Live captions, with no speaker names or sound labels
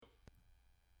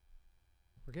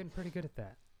We're getting pretty good at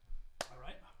that. All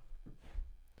right.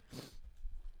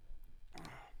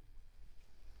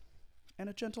 And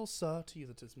a gentle saw to use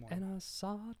it this morning. And I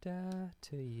saw that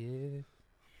to you.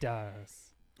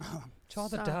 Does. To all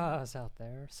the Saw. does out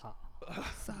there. Saw.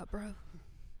 Sup, bro?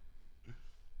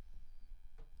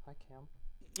 Hi, Cam.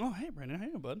 Oh, hey, Brandon. How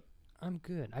you doing, bud? I'm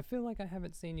good. I feel like I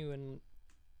haven't seen you in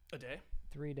A day.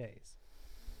 3 days.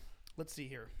 Let's see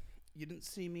here. You didn't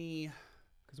see me.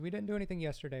 Because we didn't do anything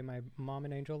yesterday. My mom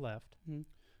and Angel left.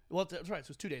 Well, that's right. So it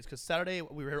was 2 days because Saturday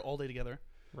we were here all day together.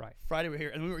 Right. Friday we were here,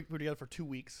 and we were together for 2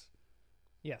 weeks.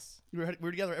 Yes. We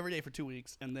were together every day for 2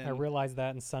 weeks, and then I realized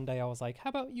that, and Sunday I was like, how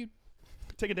about you?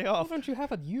 take a day Why off. don't you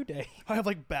have a you day? I have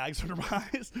like bags under my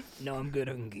eyes. No, I'm good.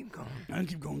 I can keep going. I can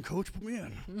keep going, Coach. Put me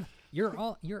in.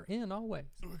 You're in always.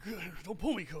 Don't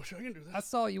pull me, Coach. I can do this. I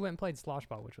saw you went and played slosh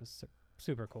ball, which was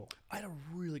super cool. I had a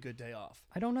really good day off.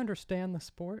 I don't understand the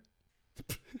sport,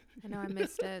 I know I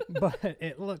missed it. but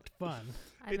it looked fun.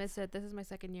 I missed it. This is my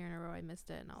second year in a row I missed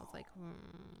it, and I was like,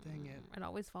 Dang it. It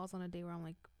always falls on a day where I'm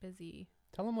like busy.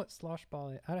 Tell them what slosh ball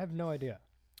is. I have no idea.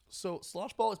 So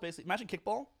slosh ball is basically imagine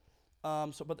kickball.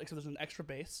 But except there's an extra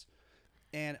base,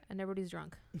 and And everybody's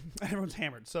drunk. everyone's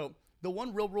hammered. So the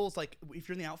one real rule is like if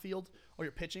you're in the outfield or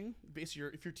you're pitching, basically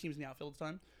if your team's in the outfield at the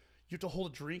time, you have to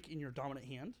hold a drink in your dominant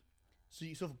hand. So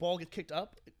if a ball gets kicked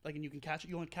up, like and you can catch it,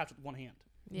 you only catch it with one hand.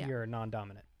 Yeah. You're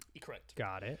non-dominant. Correct.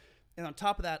 Got it. And on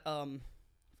top of that,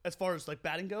 as far as like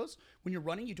batting goes, when you're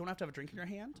running, you don't have to have a drink in your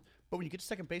hand. But when you get to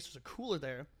second base, there's a cooler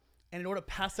there. And in order to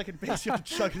pass second base, you have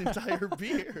to chug an entire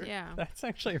beer. Yeah. That's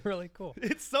actually really cool.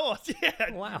 It's so,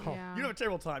 yeah. Wow. Yeah. You have a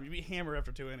terrible time. You'd be hammered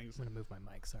after 2 innings. I'm going to move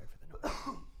my mic. Sorry for the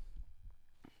noise.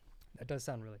 That does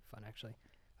sound really fun, actually.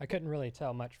 I couldn't really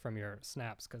tell much from your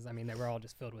snaps because, I mean, they were all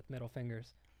just filled with middle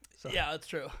fingers. So. Yeah, that's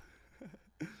true.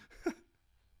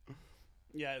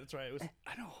 Yeah, that's right. It was.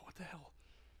 I know what the hell.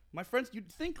 My friends, you'd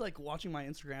think like watching my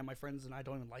Instagram, my friends and I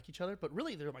don't even like each other, but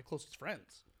really they're my closest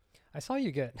friends. I saw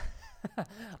you get.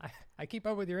 I keep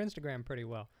up with your Instagram pretty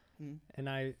well. Hmm. And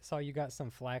I saw you got some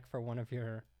flack for one of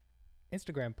your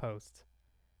Instagram posts.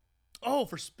 Oh,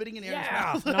 for spitting in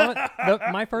Aaron's mouth.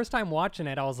 My first time watching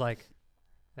it, I was like,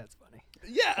 that's funny.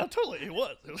 Yeah, totally. It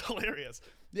was hilarious.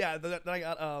 Yeah, then I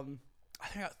got I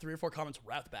think I got 3 or 4 comments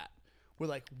right off the bat. We're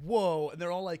like, whoa, and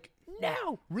they're all like,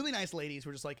 No. really nice ladies.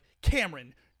 We're just like,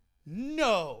 Cameron,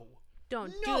 no,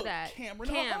 Don't no, do that. Cameron,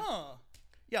 Cam.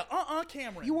 yeah,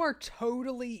 Cameron. You are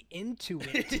totally into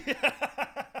it.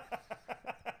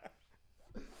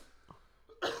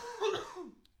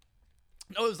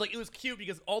 No, it was cute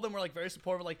because all of them were like very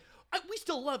supportive. Like, we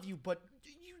still love you, but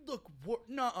you look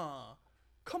nuh-uh.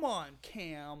 Come on,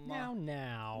 Cam.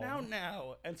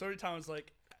 Now. And so every time I was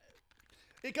like,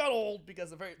 it got old because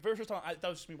the very first time that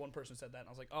was just me. One person said that, and I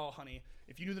was like, oh, honey,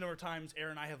 if you knew the number of times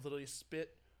Aaron and I have literally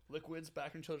spit liquids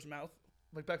back in each other's mouth,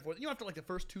 like back and forth. You know, after like the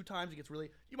first 2 times, it gets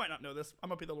really. You might not know this. I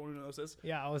might be the one who knows this.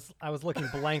 Yeah, I was looking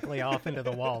blankly off into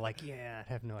the wall, like, yeah,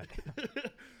 I have no idea.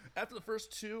 After the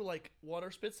first 2, like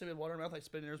water spits, they had water in their mouth, I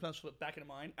spit in Aaron's mouth, spit back into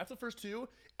mine. After the first 2,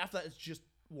 after that, it's just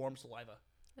warm saliva.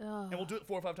 Ugh. And we'll do it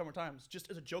 4 or 5 more times, just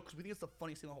as a joke, because we think it's the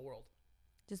funniest thing in the whole world.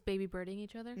 Just baby birding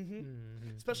each other.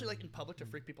 Especially like in public to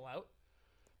freak people out.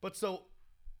 But so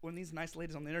when these nice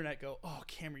ladies on the internet go, "Oh,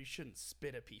 Cameron, you shouldn't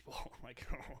spit at people," I'm like,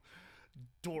 "Oh,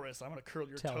 Doris, I'm gonna curl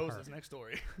your Tell toes." her. This next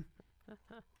story. I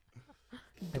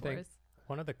think Doris.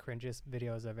 one of the cringiest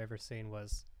videos I've ever seen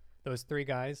was those 3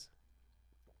 guys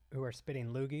who are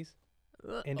spitting loogies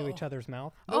into each other's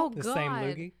mouth. Oh, the God. same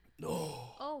loogie.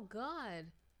 No. Oh God.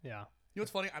 Yeah. You know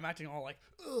what's funny? I'm acting all like,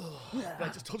 ugh. But I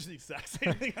just told you the exact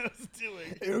same thing I was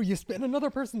doing. Ew, you spit in another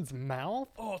person's mouth?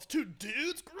 Oh, it's 2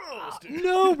 dudes? Gross, dude.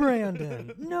 No,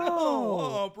 Brandon. No.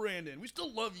 Oh, Brandon. We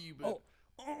still love you, but.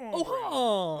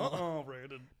 Oh.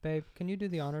 Brandon. Babe, can you do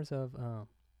the honors of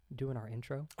doing our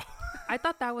intro? I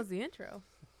thought that was the intro.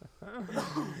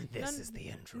 This is the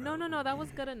intro. No. That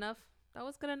was good enough. That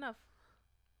was good enough.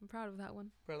 I'm proud of that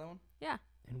one. Try that one? Yeah.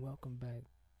 And welcome back.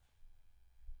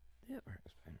 Yeah, we're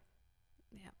explaining.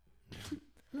 Yeah.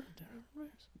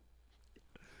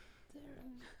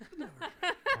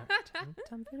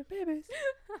 Time for the babies.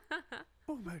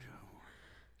 Oh, my God.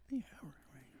 Yeah.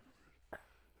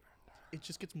 It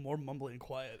just gets more mumbly and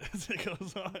quiet as it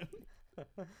goes on.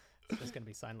 It's just gonna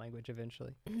be sign language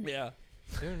eventually. Yeah.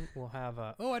 Soon we'll have.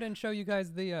 Oh, I didn't show you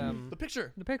guys the The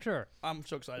picture. the picture. I'm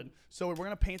so excited. So we're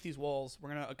going to paint these walls.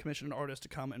 We're going to commission an artist to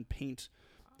come and paint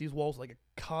these walls like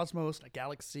a cosmos, and a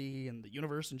galaxy, and the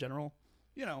universe in general.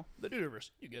 You know, the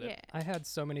universe. You get it. Yeah. I had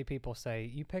so many people say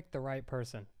you picked the right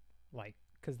person, like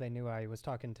because they knew I was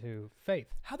talking to Faith.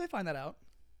 How'd they find that out?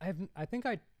 I think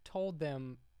I told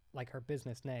them like her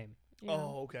business name, Yeah.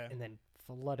 Oh, okay. and then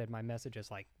flooded my messages.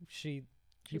 Like you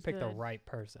She's picked the good. right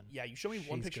person. Yeah, you show me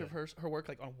one She's picture good. of her work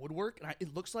like on woodwork, and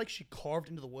it looks like she carved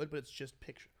into the wood, but it's just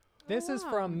picture. This is wow.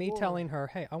 from me Whoa. telling her,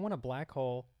 hey, I want a black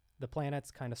hole. The planets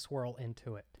kind of swirl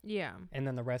into it, Yeah. and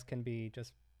then the rest can be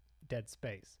just dead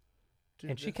space.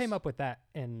 Dude, And she came up with that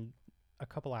in a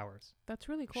couple hours. That's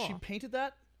really cool. She painted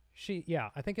that. Yeah,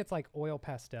 I think it's like oil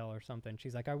pastel or something.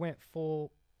 She's like, I went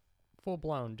full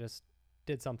blown, just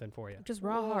did something for you. Just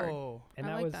raw hard. Whoa. And I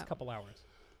that like was that. a couple hours.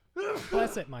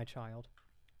 Bless it, my child.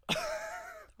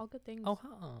 All good things.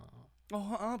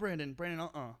 Oh, Brandon.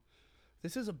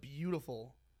 This is a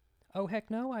beautiful. oh, heck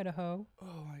no, Idaho.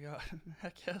 Oh my god.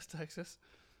 Heck yes, Texas.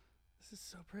 This is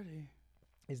so pretty.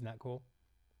 Isn't that cool?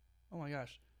 Oh my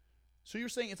gosh. So you're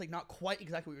saying it's like not quite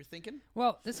exactly what you're thinking?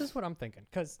 Well, this is what I'm thinking,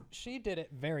 because she did it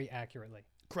very accurately.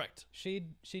 Correct. She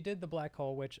did the black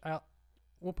hole, which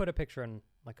we'll put a picture in,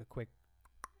 like a quick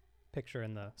picture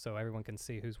in so everyone can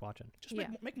see who's watching. Just Yeah.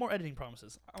 make more editing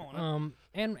promises. I don't want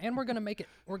And we're gonna make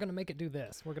it do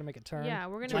this. We're gonna make it turn. Yeah,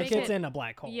 we're gonna like make it's it. in a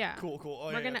black hole. Yeah. Cool. Oh,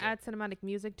 We're yeah, gonna okay. add cinematic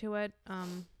music to it.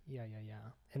 Yeah.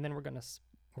 And then we're gonna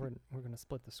we're gonna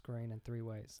split the screen in 3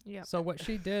 ways. Yep. So what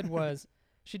she did was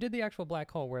she did the actual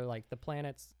black hole where like the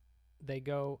planets they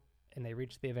go and they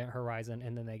reach the event horizon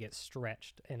and then they get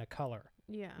stretched in a color.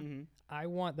 Yeah. Mm-hmm. I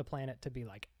want the planet to be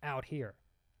like out here,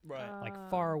 Right. like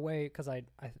far away, because I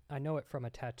know it from a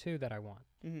tattoo that I want.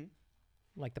 Mm-hmm.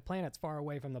 Like the planet's far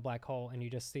away from the black hole, and you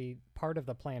just see part of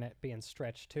the planet being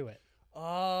stretched to it.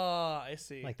 Ah, I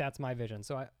see. Like that's my vision.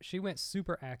 So she went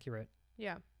super accurate,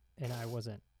 Yeah. and I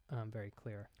wasn't very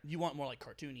clear. You want more like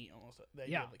cartoony almost. That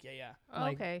you Yeah. have, like yeah. Oh,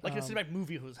 Like, okay. Like a Um, cinematic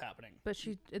movie was happening. But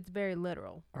it's very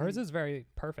literal. Hers is very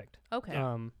perfect.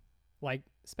 Okay. Like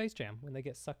Space Jam when they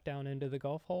get sucked down into the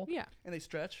golf hole. Yeah. And they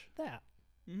stretch. That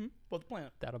Mm-hmm. Both the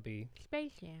planet. that'll be.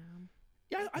 Space Jam.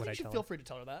 Yeah, I What'd think I you should tell feel her? free to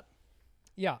tell her that.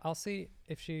 Yeah, I'll see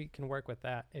if she can work with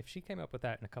that. If she came up with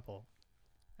that in a couple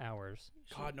hours,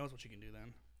 God knows what you can do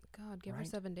then, God, give her Right.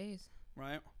 7 days.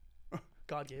 right?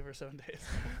 God gave her 7 days.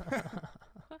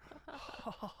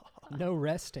 no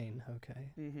resting. Okay,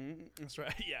 Mm-hmm. That's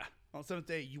right. Yeah. On the 7th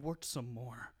day, you worked some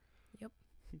more.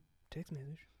 text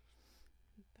message.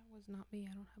 That was not me.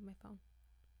 I don't have my phone.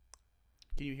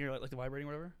 Can you hear like the vibrating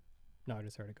or whatever? No, I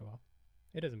just heard it go off.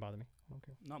 It doesn't bother me. I don't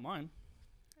care. Not mine.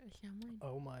 It's not mine.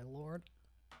 Oh my lord.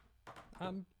 Is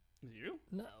it you?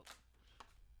 No.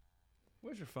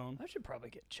 Where's your phone? I should probably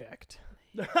get checked.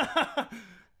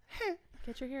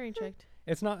 Get your hearing checked.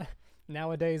 It's not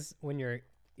nowadays when your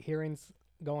hearing's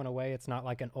going away. It's not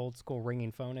like an old school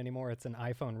ringing phone anymore. It's an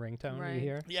iPhone ringtone you Right.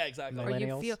 hear. Yeah, exactly. No. Or you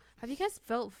Millennials. feel. Have you guys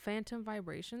felt phantom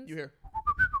vibrations? You hear?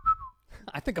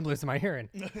 I think I'm losing my hearing.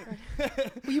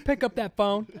 Will you pick up that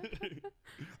phone?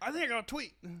 I think I got a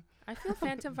tweet. I feel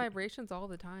phantom vibrations all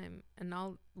the time, and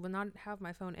will not have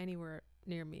my phone anywhere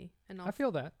near me. And I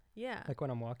feel that. yeah, Like when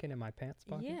I'm walking in my pants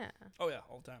pocket. yeah, Oh yeah,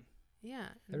 all the time. yeah. And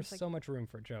There's it's like, so much room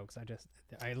for jokes.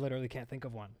 I literally can't think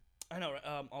of one. I know. Right?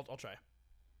 I'll try.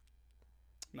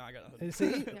 No, I got nothing.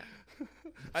 See? yeah.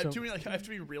 I have So- too many. I have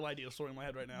too many real ideas storing in my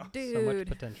head right now. Dude, So much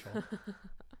potential.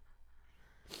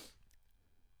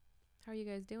 how are you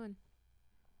guys doing?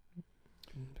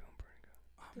 I'm doing pretty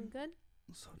good. Doing good?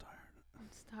 I'm so tired.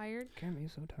 It's tired. Cam, you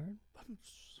so tired? I'm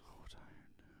so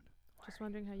tired. Just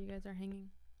wondering how you guys are hanging.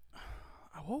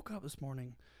 I woke up this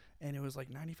morning, and it was like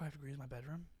 95 degrees in my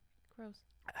bedroom, Gross.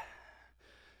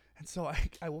 and so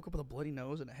I woke up with a bloody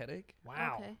nose and a headache.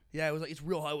 Wow. Okay. Yeah, it was like it's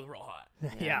real hot. It was real hot.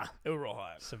 Yeah. It was real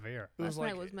hot. Severe. It was Last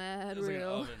like night was mad it was like an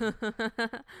real. oven.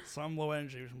 Some low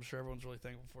energy, which I'm sure everyone's really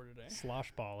thankful for today.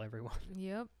 Slosh ball, everyone.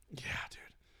 Yep. Yeah,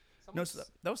 dude. No, so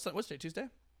that was what's today? Tuesday.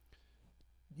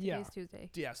 Yeah. Today's Tuesday.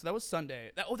 Yeah, so that was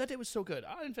Sunday. That day was so good.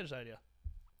 I didn't finish that idea.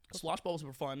 Slosh balls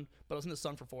were fun, but I was in the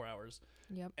sun for 4 hours,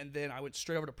 Yep. and then I went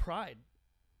straight over to Pride,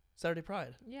 Saturday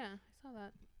Pride. Yeah, I saw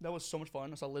that. That was so much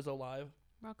fun. I saw Lizzo live.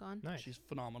 Rock on. Nice. She's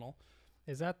phenomenal.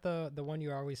 Is that the one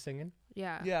you're always singing?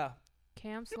 Yeah. Yeah.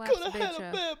 Cam You slaps could have had bitch a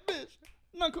up. bad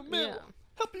bitch. Uncle Bill, Yeah.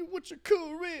 help you with your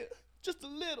career. Just a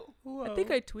little. I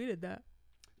think I tweeted that.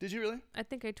 Did you really? I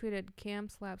think I tweeted Cam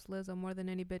slaps Lizzo more than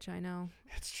any bitch I know,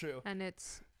 It's true. and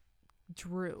it's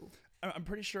Drew. I'm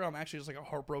pretty sure I'm actually just like a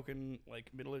heartbroken,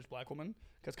 like middle-aged black woman.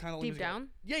 Cause kind of Deep down,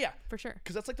 Yeah. for sure.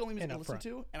 Cause that's like the only music And I up listen front.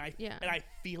 to, and Yeah. I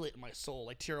feel it in my soul,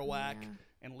 like Tierra Whack Yeah.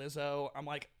 and Lizzo. I'm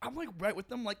like right with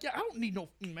them. Like, yeah, I don't need no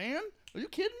man. Are you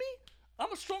kidding me?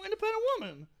 I'm a strong, independent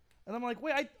woman. And I'm like,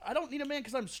 wait, I don't need a man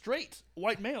because I'm straight,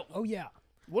 white male. Oh yeah.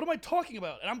 What am I talking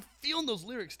about? And I'm feeling those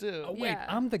lyrics too. Oh wait, Yeah.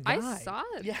 I'm the guy. I saw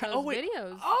it. Yeah, Those oh, wait.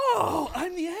 videos. Oh,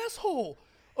 I'm the asshole.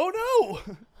 Oh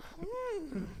no.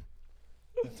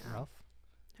 That's rough.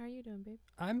 How are you doing, babe?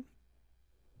 I'm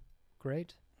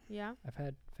great. Yeah. I've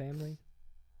had family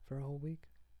for a whole week.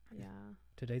 Yeah.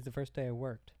 Today's the first day I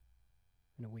worked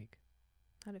in a week.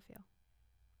 How'd it feel?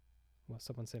 Well,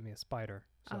 someone sent me a spider.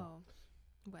 So. Oh,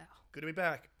 well. Good to be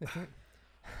back.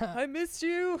 I missed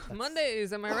you.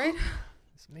 Mondays, am I right?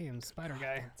 It's me, I'm the spider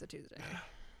guy. It's a Tuesday.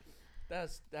 That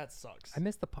sucks. I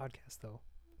missed the podcast, though.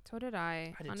 So did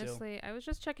I. I did Honestly, I was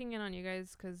just checking in on you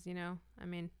guys because, you know, I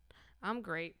mean, I'm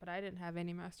great, but I didn't have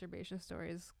any masturbation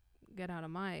stories get out of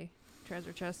my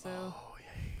treasure chest, so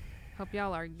hope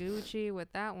y'all are Gucci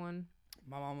with that one.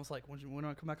 My mom was like, when do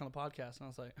I come back on the podcast? And I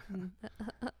was like,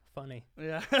 Funny.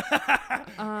 yeah.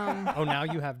 Oh, now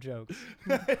you have jokes.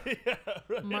 Yeah,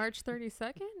 right. March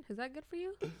 32nd? Is that good for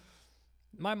you?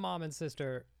 My mom and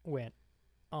sister went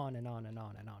on and on and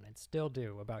on and on and still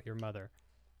do about your mother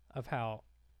of how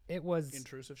it was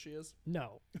Intrusive she is.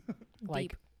 no.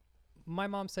 Like Deep. my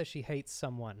mom says she hates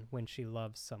someone when she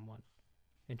loves someone.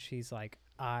 And she's like,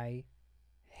 I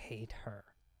hate her.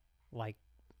 Like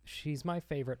she's my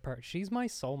favorite person. She's my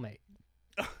soulmate.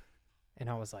 And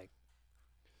I was like,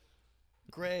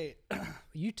 great.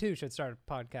 you too should start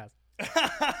a podcast.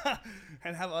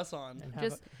 And have us on. And have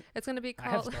Just, it's going to be I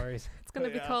have called, stories. it's going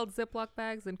to be Yeah. called Ziploc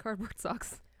bags and cardboard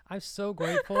socks. I'm so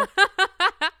grateful.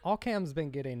 All Cam's been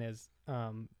getting is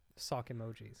sock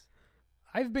emojis.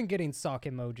 I've been getting sock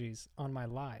emojis on my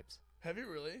lives. Have you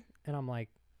really? And I'm like,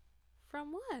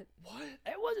 From what? What?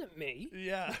 it wasn't me.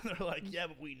 Yeah. They're like, yeah,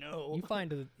 but we know. You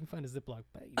find a Ziploc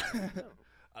bag.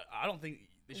 I don't think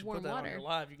they should Warm put that on water. your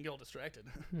live. You can get all distracted.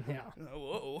 Yeah.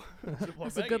 Whoa. Ziploc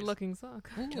It's a baggies. good looking sock.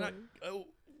 Can I? Oh,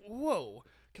 whoa.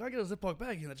 Can I get a Ziploc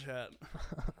bag in the chat?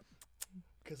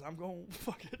 Because I'm going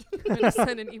fuck it. I'm going to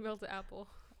send an email to Apple.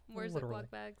 More Literally.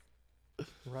 Ziploc bags.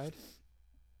 Right?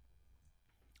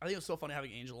 I think it was so funny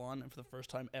having Angel on, and for the first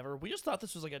time ever, we just thought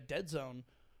this was like a dead zone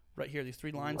right here. These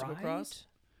three lines go across,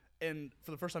 and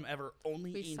for the first time ever,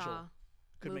 only We Angel saw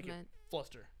could make it movement.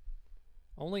 fluster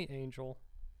Only Angel.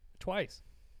 Twice.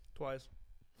 twice.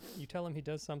 You tell him he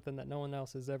does something that no one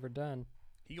else has ever done.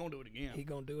 He gonna do it again. He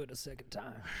gonna do it a second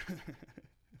time.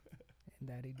 And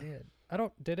that he did.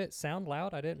 Did it sound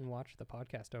loud? I didn't watch the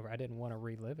podcast over. I didn't want to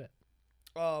relive it.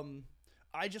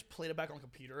 I just played it back on the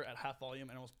computer at half volume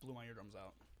and almost blew my eardrums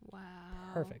out. Wow.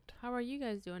 Perfect. How are you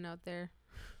guys doing out there?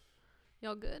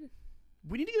 Y'all good?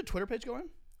 We need to get a Twitter page going.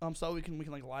 So we can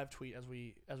like live tweet as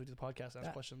we do the podcast,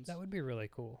 ask questions. That would be really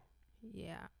cool.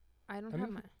 Yeah. I don't I have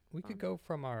mean, my... We could phone. go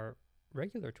from our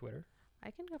regular Twitter.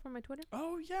 I can go for my Twitter.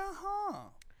 Oh yeah, huh?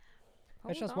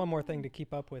 That's just one more thing to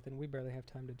keep up with, and we barely have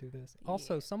time to do this.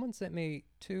 Also, Yeah. someone sent me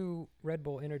 2 Red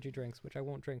Bull energy drinks, which I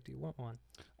won't drink. Do you want one?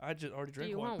 I just already Do drank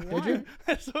you one. want Did one? you?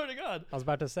 I swear to God. I was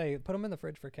about to say, put them in the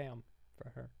fridge for Cam, for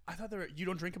her. I thought you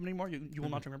don't drink them anymore. You will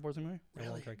not drink Red Bulls anymore. I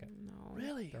won't drink it. No.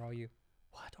 Really? They're all you.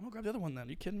 What? I'm gonna grab the other one then. Are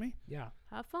you kidding me? Yeah.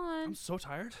 Have fun. I'm so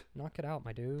tired. Knock it out,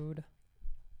 my dude.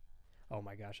 Oh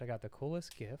my gosh, I got the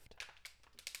coolest gift.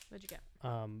 What'd you get?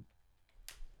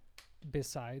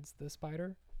 Besides the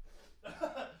spider.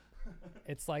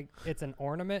 It's an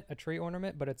ornament, a tree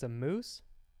ornament, but it's a moose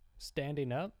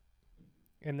standing up.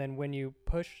 And then when you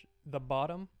push the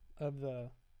bottom of the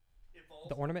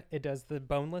ornament, it does the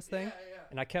boneless thing. Yeah.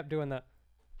 And I kept doing the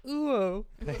ooh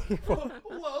thing.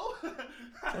 Whoa.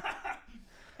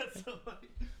 That's so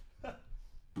funny.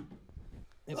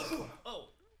 It's cool. Oh,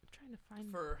 I'm trying to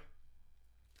find... for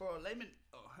a layman.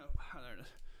 Oh, there it is.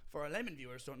 For our layman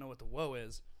viewers, don't know what the whoa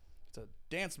is. It's a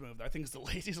dance move that I think is the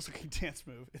laziest looking dance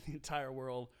move in the entire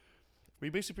world. Where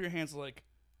you basically put your hands like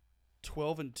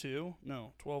 12 and 2.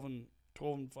 No, 12 and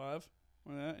 5.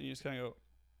 Like that. And you just kind of go,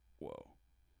 whoa.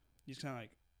 You just kind of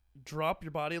like drop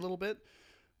your body a little bit,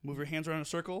 move your hands around in a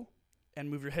circle, and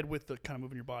move your head with the kind of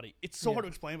moving your body. It's so Yeah. hard to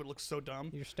explain, but it looks so dumb.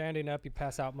 You're standing up, you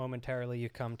pass out momentarily, you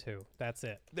come to. That's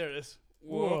it. There it is.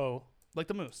 Whoa. Like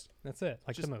the moose. That's it.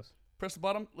 Like Just the moose. Press the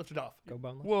bottom, lift it off. Go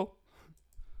boneless. Whoa.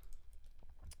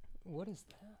 What is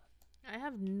that? I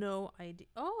have no idea.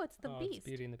 Oh, it's the It's beast.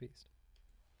 Beauty and the Beast.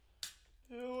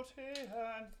 Beauty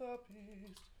and the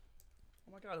Beast.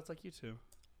 Oh my God, it's like you two.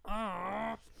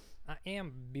 Ah, I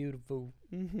am beautiful.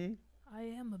 Mm-hmm. I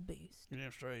am a beast. You're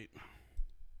damn straight.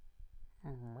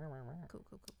 Cool.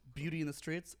 Beauty in the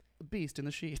streets, beast in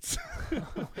the sheets.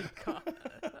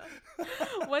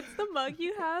 What's the mug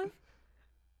you have?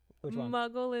 Which one?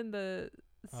 Muggle in the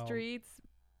Oh. streets,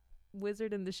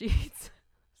 wizard in the sheets.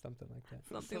 Something like that.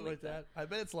 Something like that. I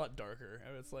bet it's a lot darker.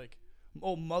 I bet it's like,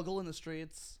 muggle in the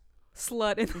streets.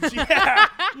 Slut in Yeah.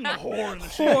 Whore in the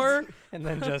whore, And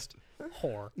then just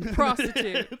whore.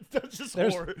 prostitute. That's just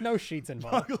There's whore. no sheets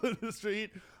involved. Muggle in the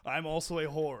street. I'm also a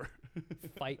whore.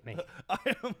 Fight me. I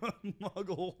am a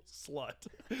muggle slut.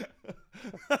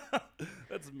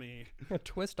 That's me. A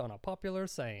twist on a popular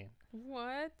saying.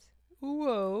 What?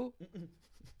 Whoa.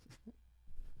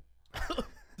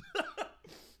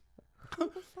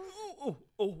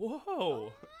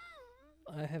 Whoa.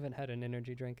 I haven't had an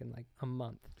energy drink in like a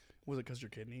month. Was it because your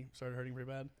kidney started hurting pretty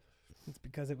bad? It's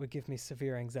because it would give me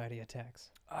severe anxiety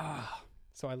attacks. Ah,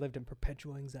 So I lived in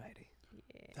perpetual anxiety.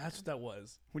 Yeah. that's what that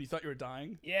was. When you thought you were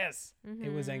dying, Yes.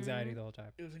 It was anxiety Mhm. the whole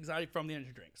time. it was anxiety from the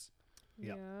energy drinks.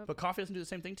 Yep. Yep. But coffee doesn't do the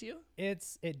same thing to you?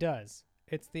 It does.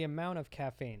 It's the amount of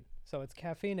caffeine. So it's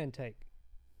caffeine intake.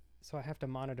 So I have to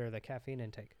monitor the caffeine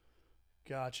intake.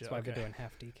 Gotcha. That's why I've been doing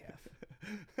half decaf.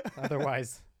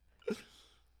 Otherwise,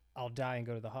 I'll die and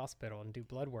go to the hospital and do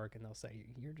blood work, and they'll say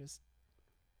you're just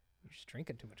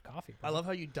drinking too much coffee. Bro. I love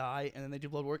how you die and then they do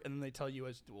blood work and then they tell you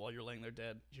as while you're laying there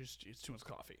dead, it's too much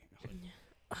coffee.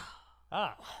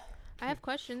 Ah. I have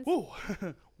questions. Whoa.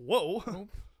 Whoa.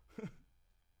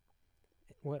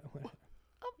 What?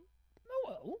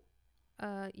 Oh.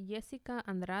 Jessica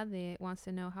Andrade wants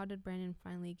to know, how did Brandon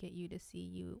finally get you to see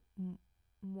you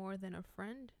more than a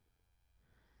friend?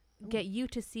 Get you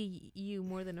to see you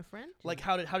more than a friend? Like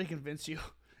how did he convince you?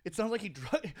 It sounds like he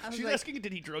drug. I was She's like- asking,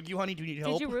 did he drug you, honey? Do you need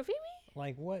help? Did you roofie me?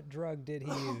 Like what drug did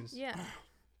he use? Yeah.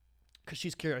 Because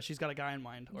she's curious. She's got a guy in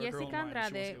mind or a girl in Jessica mind. She wants to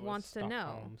Andrade get with. wants to know.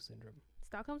 Stockholm syndrome.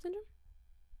 Stockholm syndrome?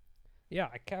 Yeah,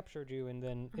 I captured you, and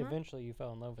then Uh-huh. eventually you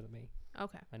fell in love with me.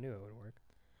 Okay. I knew it would work.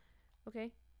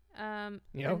 Okay. Yeah, and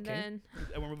okay. then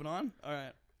And we're moving on. All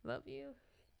right. love you.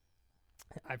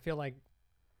 I feel like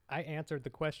I answered the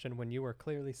question when you were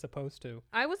clearly supposed to.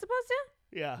 I was supposed to?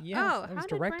 Yeah. Yes, oh, it how was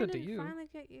did directed to Brandon you. finally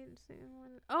get you to see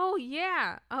one? Oh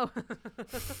yeah. Oh.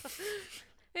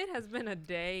 It has been a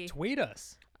day. Tweet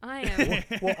us. I am.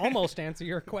 We'll almost answer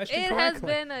your question It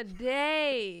correctly. has been a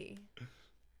day.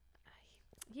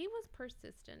 He was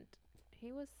persistent.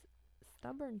 He was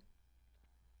stubborn.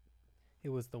 It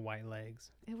was the white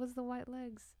legs. It was the white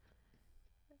legs.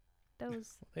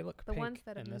 Those They look the pink ones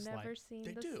that have in this never light. seen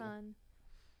They the do. sun.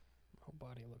 Whole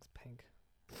body looks pink.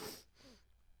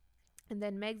 And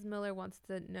then Megs Miller wants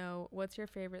to know, what's your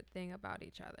favorite thing about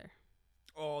each other?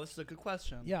 Oh, this is a good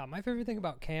question. Yeah, my favorite thing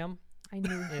about Cam. I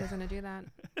knew he was gonna do that.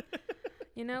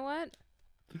 You know what?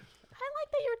 I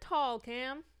like that you're tall,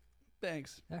 Cam.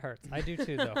 Thanks. That hurts. I do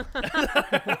too, though.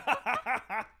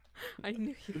 I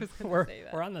knew he was gonna we're say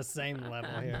that. we're on the same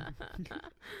level here.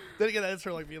 Then again, that's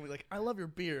her like being like, I love your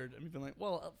beard. And me being like,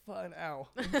 well, fine, ow.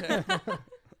 Okay.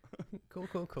 Cool.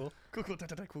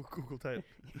 cool, tight.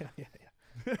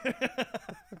 Yeah.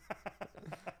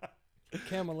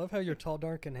 Cam, I love how you're tall,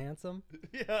 dark, and handsome.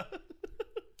 Yeah.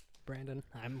 Brandon,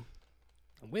 I'm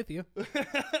with you.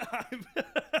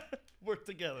 Work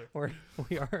together.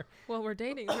 We are. Well, we're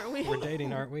dating, aren't we? We're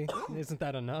dating, aren't we? Isn't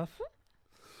that enough?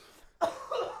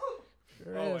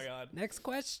 Sure Oh is. my God. Next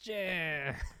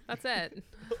question. That's it.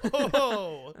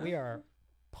 Oh. We are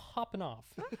popping off.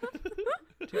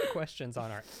 2 questions on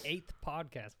our 8th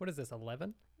podcast. What is this,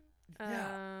 11?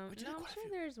 Yeah, we did No, I'm quite a sure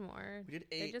few. there's more. We did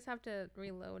They 8. just have to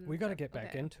reload. And We got to stuff. get back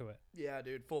Okay. into it. Yeah,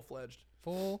 dude, full-fledged.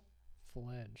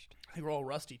 Full-fledged. I think we're all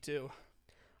rusty too.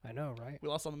 I know, right? We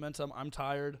lost all momentum. I'm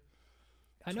tired.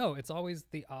 I know. It's always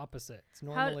the opposite. It's How,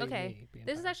 normally okay, me being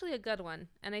this is tired. actually a good one,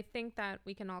 and I think that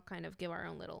we can all kind of give our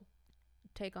own little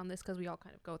take on this because we all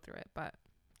kind of go through it. But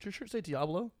Did your shirt say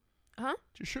Diablo? Huh?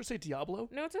 Did your shirt say Diablo?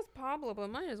 no, it says Pablo, but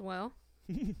might as well.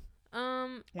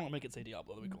 Well, make it say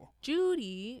Diablo. That'd be cool.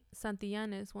 Judy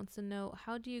Santillanes wants to know,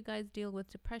 how do you guys deal with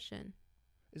depression?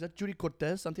 Is that Judy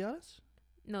Cortez Santiago?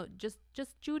 No, just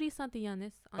Judy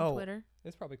Santillanes on Oh. Twitter.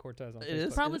 It's probably Cortez on It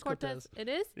is? Facebook. Probably is Cortez. It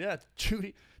is? Yeah,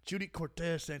 Judy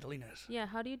Cortez Santalinas. Yeah,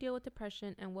 how do you deal with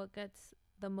depression and what gets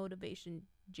the motivation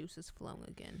juices flowing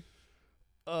again?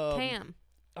 Cam.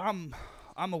 I'm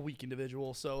a weak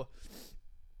individual, so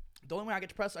the only way I get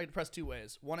depressed 2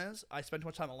 ways. One is I spend too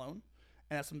much time alone,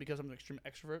 and that's because I'm an extreme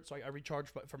extrovert, so I recharge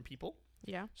from people.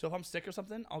 Yeah. So if I'm sick or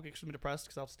something, I'll get extremely depressed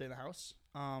because I'll stay in the house.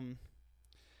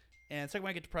 And second way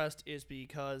I get depressed is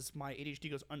because my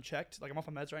ADHD goes unchecked. Like I'm off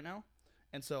my meds right now,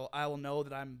 and so I will know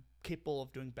that I'm capable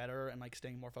of doing better and like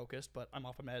staying more focused. But I'm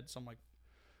off a med, so I'm like,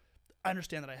 I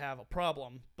understand that I have a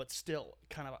problem, but still,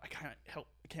 I can't help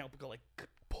but go like,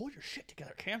 pull your shit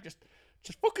together, Cam. Just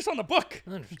focus on the book.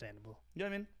 Understandable. You know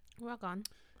what I mean? Rock on.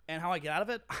 And how I get out of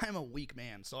it, I'm a weak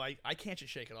man, so I can't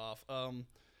just shake it off.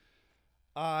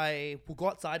 I will go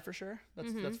outside for sure.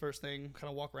 That's first thing. Kind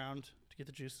of walk around to get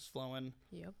the juices flowing.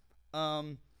 Yep.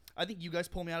 I think you guys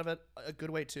pull me out of it a good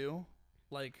way too.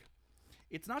 Like,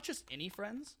 it's not just any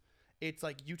friends. It's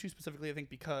like you two specifically, I think,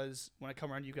 because when I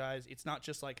come around you guys, it's not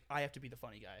just like I have to be the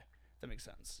funny guy. If that makes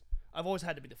sense. I've always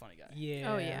had to be the funny guy.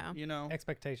 Yeah. Oh, yeah. You know?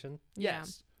 Expectation. Yeah.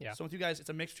 Yes. Yeah. So with you guys, it's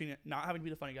a mix between not having to be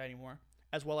the funny guy anymore,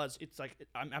 as well as it's like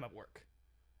I'm at work.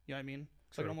 You know what I mean?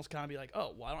 So I can almost kind of be like,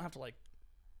 oh, well, I don't have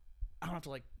to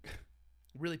like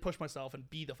really push myself and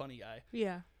be the funny guy.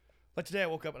 Yeah. Like today I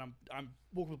woke up and I'm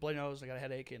woke up with a bloody nose. I got a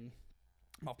headache and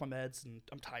I'm off my meds and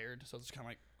I'm tired. So it's kind of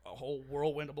like a whole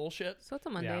whirlwind of bullshit. So it's a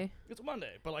Monday. It's a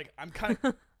Monday, but like I'm kind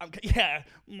of, yeah,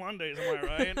 Mondays, am I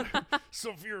right?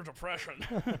 Severe depression,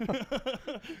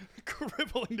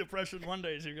 crippling depression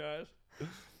Mondays, you guys.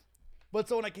 But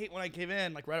so when I came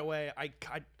in, like right away,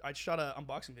 I shot an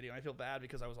unboxing video and I feel bad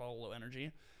because I was all low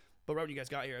energy. But right when you guys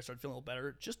got here, I started feeling a little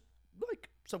better, just like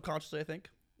subconsciously, I think.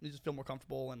 You just feel more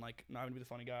comfortable and like not having to be the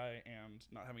funny guy and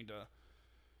not having to,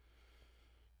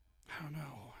 I don't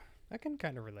know. I can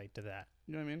kind of relate to that.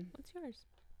 You know what I mean? What's yours?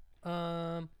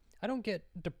 I don't get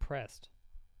depressed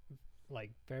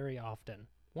like very often.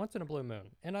 Once in a blue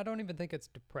moon, and I don't even think it's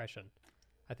depression.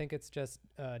 I think it's just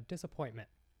disappointment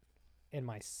in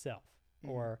myself,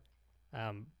 or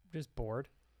just bored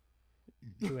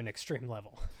to an extreme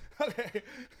level. Okay.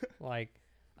 Like,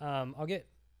 I'll get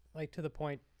like to the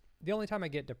point. The only time I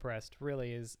get depressed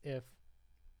really is if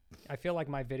I feel like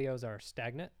my videos are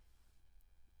stagnant,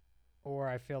 or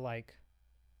I feel like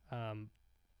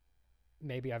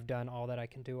maybe I've done all that I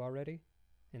can do already,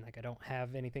 and like I don't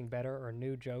have anything better or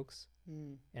new jokes,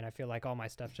 and I feel like all my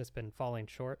stuff's just been falling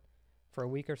short for a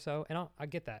week or so, and I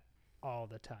get that all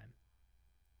the time.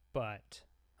 But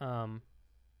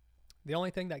the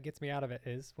only thing that gets me out of it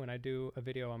is when I do a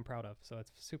video I'm proud of, so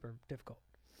it's super difficult.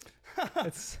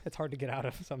 it's hard to get out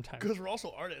of sometimes. Because we're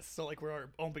also artists, so like we're our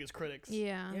own biggest critics.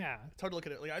 Yeah. Yeah. It's hard to look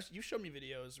at it. Like you showed me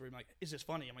videos where you're like, "Is this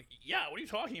funny?" I'm like, "Yeah." What are you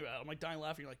talking about? I'm like dying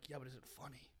laughing. You're like, "Yeah, but is it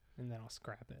funny?" And then I'll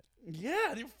scrap it.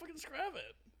 Yeah, you fucking scrap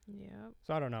it. Yeah.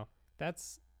 So I don't know.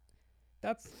 That's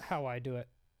how I do it.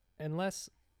 Unless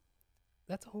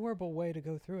that's a horrible way to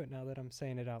go through it now that I'm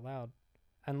saying it out loud.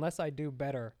 Unless I do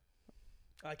better,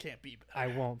 I can't be better. I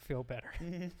won't feel better.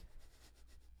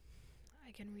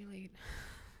 I can relate.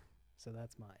 So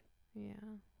that's mine. Yeah.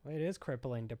 Well, it is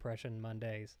crippling depression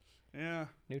Mondays. Yeah.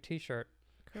 New T-shirt.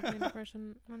 Crippling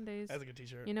depression Mondays. That's a good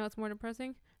T-shirt. You know what's more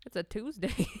depressing? It's a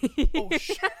Tuesday. Oh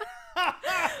shit.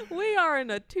 We are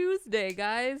in a Tuesday,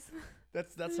 guys.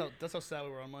 That's how sad we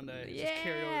were on Monday. It's just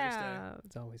carried over this day.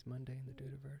 It's always Monday in the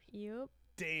Dudeverse. Yep.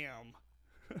 Damn.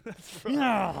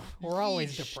 No, we're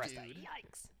always Yeesh, depressed. dude.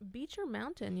 Yikes. Beach or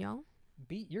mountain, y'all?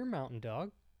 Beat your mountain,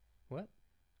 dog. What?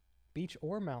 Beach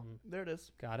or mountain? There it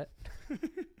is. Got it.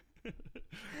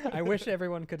 I wish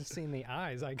everyone could have seen the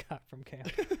eyes I got from camp.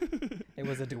 It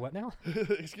was a do what now?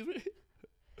 Excuse me?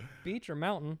 Beach or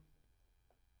mountain?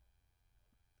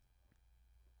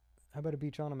 How about a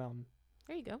beach on a mountain?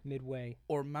 There you go. Midway.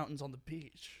 Or mountains on the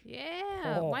beach.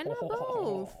 Yeah. Why not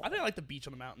both? I think I like the beach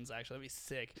on the mountains, actually. That'd be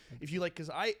sick. If you like, because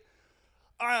I'm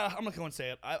not going to go and say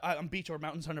it. I'm beach or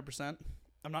mountains 100%.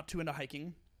 I'm not too into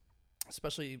hiking.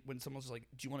 Especially when someone's like,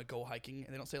 do you want to go hiking?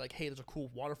 And they don't say like, hey, there's a cool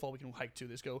waterfall we can hike to.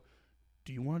 They just go,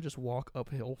 do you want to just walk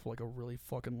uphill for like a really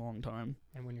fucking long time?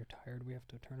 And when you're tired, we have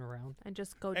to turn around. And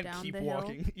just go and down keep the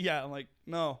walking. hill. Yeah, I'm like,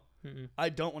 no, I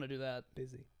don't want to do that.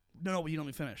 Busy. No, but you don't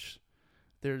let me finish.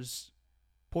 There's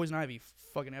poison ivy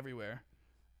fucking everywhere.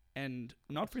 And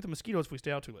not freak the mosquitoes if we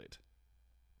stay out too late.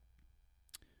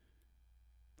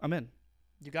 I'm in.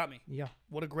 You got me. Yeah.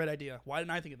 What a great idea. Why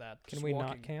didn't I think of that? Can Just we walking.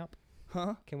 not camp?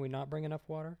 Huh? Can we not bring enough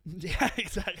water? Yeah,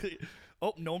 exactly.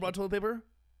 Oh, no one brought toilet paper?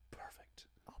 Perfect.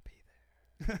 I'll be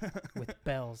there. With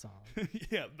bells on.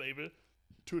 Yeah, baby.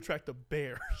 To attract the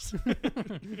bears.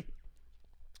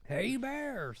 Hey,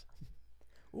 bears.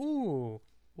 Ooh.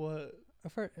 What?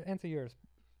 Answer yours.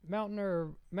 Mountain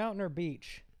or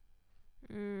beach?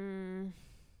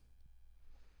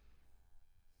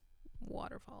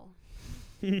 Waterfall.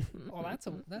 Oh,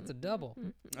 that's a double.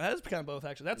 That is kind of both,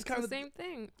 actually. That's It's kind the of same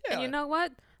thing. Yeah. And you know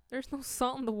what? There's no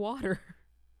salt in the water.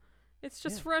 It's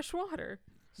just fresh water.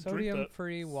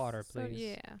 Sodium-free water, So please.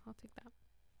 yeah, I'll take that.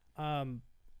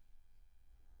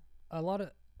 A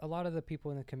lot of the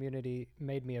people in the community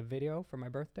made me a video for my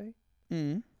birthday,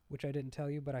 which I didn't tell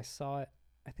you, but I saw it,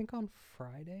 I think on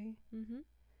Friday. Mm-hmm.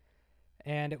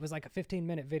 And it was like a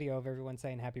 15-minute video of everyone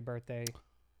saying happy birthday.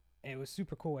 It was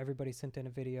super cool. Everybody sent in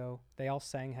a video. They all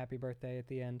sang happy birthday at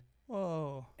the end.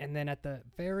 Oh. And then at the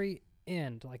very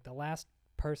end, like the last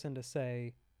person to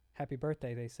say happy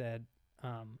birthday, they said,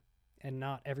 and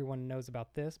not everyone knows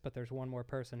about this, but there's one more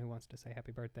person who wants to say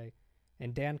happy birthday.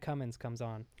 And Dan Cummins comes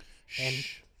on and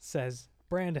says,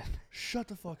 Brandon, shut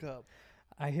the fuck up.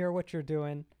 I hear what you're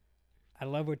doing. I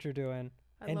love what you're doing.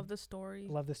 I love the story.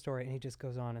 Love the story. And he just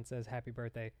goes on and says, happy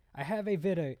birthday. I have a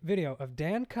video of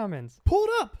Dan Cummins. Pull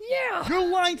it up. Yeah. You're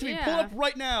lying to me. Yeah. Pull it up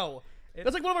right now.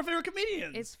 That's like one of our favorite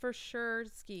comedians. It's for sure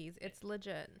skis. It's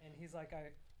legit. And he's like,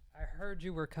 I heard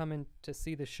you were coming to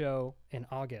see the show in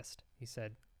August. He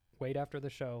said, "Wait after the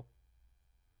show.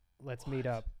 Let's meet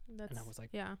up." That's, and I was like,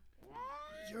 yeah.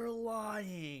 You're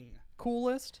lying.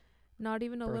 "Coolest Not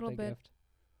even a birthday little bit. gift."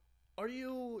 Are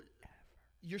you?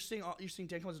 You're seeing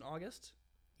Dan Cummins in August?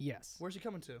 Yes. Where's he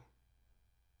coming to?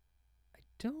 I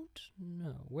don't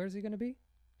know. Where's he gonna be?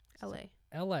 L.A.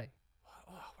 L.A.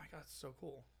 Oh my god, it's so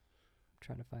cool. I'm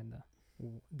trying to find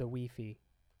the Wi-Fi.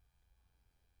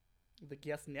 The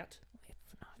guest net.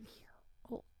 It's not here.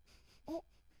 Oh.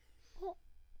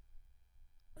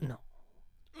 No,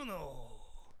 No.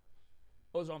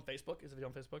 Oh, is it on Facebook? Is the video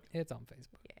on Facebook? it's on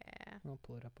Facebook. Yeah. I'll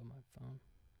pull it up on my phone.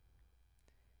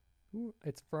 Ooh,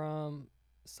 it's from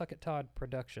Suck It Todd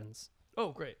Productions.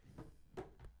 Oh, great.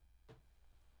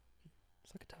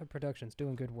 Suck It Todd Productions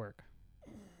doing good work.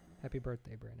 Happy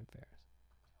birthday, Brandon Ferris.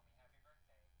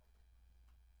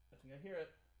 I think I hear it.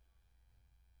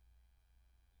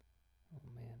 Oh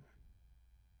man.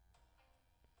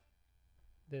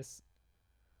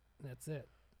 That's it.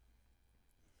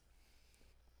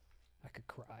 I could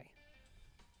cry.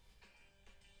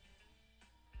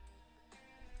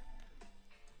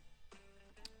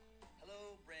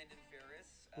 Hello, Brandon Ferris.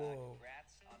 Whoa.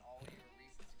 Congrats on all your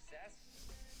recent success,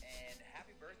 and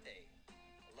happy birthday.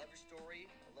 I love your story.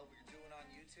 I love what you're doing on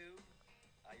YouTube.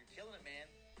 You're killing it,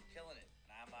 man. You're killing it.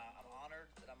 And I'm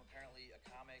honored that I'm apparently a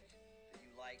comic that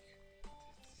you like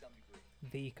to some degree.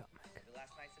 The comic. Your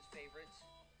last night says favorites.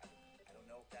 I don't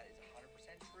know if that is 100%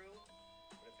 true,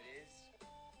 but if it is,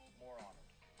 more honored.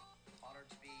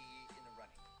 Honored to be in the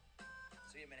running.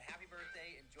 So yeah, man, happy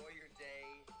birthday. Enjoy your day.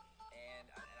 And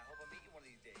I hope I'll meet you one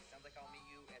of these days. Sounds like I'll meet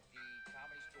you at the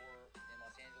Comedy Store in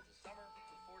Los Angeles this summer.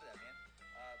 Look forward to that, man.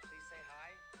 Please say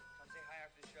hi. Come say hi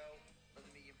after the show. Love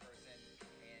to meet you in person.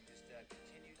 And just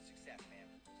continued success, man.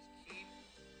 Just keep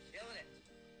killing it.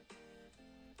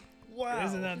 Wow.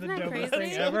 Isn't that the Isn't that dopest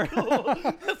crazy? thing ever?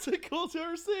 Cool. That's the coolest I've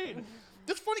ever seen.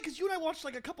 That's funny because you and I watched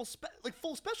like a couple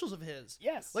full specials of his.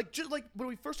 Yes. Like just like when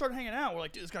we first started hanging out, we're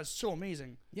like, dude, this guy's so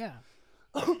amazing. Yeah.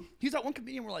 He's that one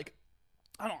comedian we're like,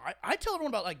 I don't know. I tell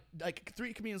everyone about like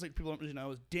three comedians like people don't really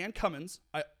know is Dan Cummins.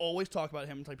 I always talk about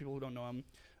him to like people who don't know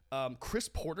him. Chris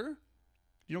Porter.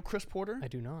 You know Chris Porter? I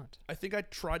do not. I think I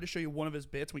tried to show you one of his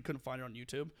bits. We couldn't find it on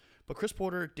YouTube. But Chris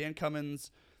Porter, Dan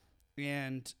Cummins,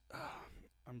 and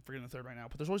I'm forgetting the third right now.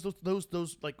 But there's always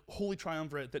those like holy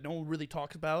triumvirate that no one really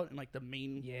talks about, and like the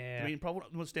main problem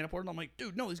with stand-up order. And I'm like,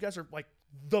 dude, no, these guys are like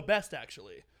the best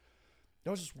actually.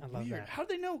 That was just I love weird. that. How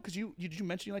did they know? Because did you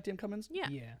mention you like Dan Cummins? Yeah.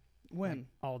 Yeah. When? Like,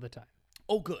 all the time.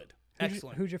 Oh, good.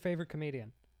 Excellent. Who's your favorite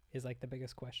comedian? Is like the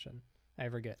biggest question I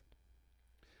ever get.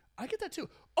 I get that too.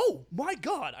 Oh my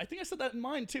God! I think I said that in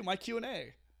mine too. My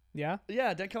Q&A. Yeah.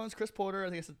 Yeah, Dan Cummins, Chris Porter. I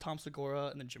think I said Tom Segura,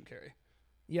 and then Jim Carrey.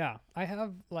 Yeah. I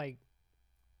have like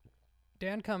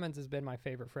Dan Cummins has been my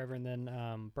favorite forever, and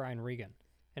then Brian Regan,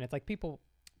 and it's like people.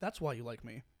 That's why you like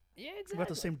me. Yeah, We got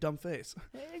the same dumb face.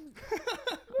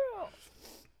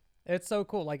 It's so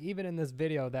cool. Like even in this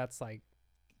video, that's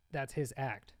his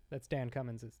act. That's Dan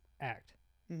Cummins' act.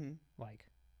 Mm-hmm. Like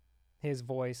his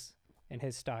voice and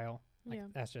his style. Like, Yeah.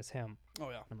 that's just him. Oh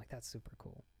yeah. And I'm like, that's super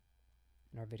cool.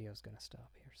 And our video's gonna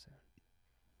stop here soon.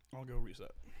 I'll go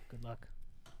reset. Good luck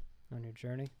on your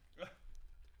journey.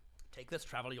 Take this,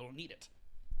 travel. You'll need it.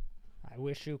 I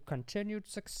wish you continued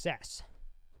success.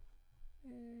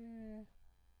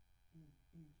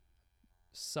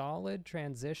 Solid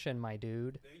transition, my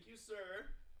dude. Thank you, sir.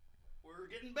 We're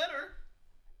getting better.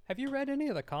 Have you read any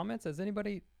of the comments? Has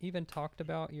anybody even talked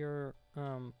about your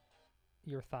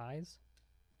thighs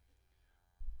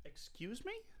Excuse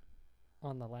me?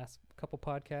 on the last couple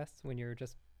podcasts when you were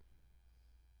just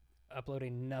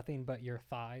uploading nothing but your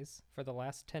thighs for the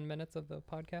last 10 minutes of the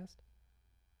podcast?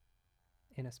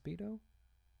 In a Speedo?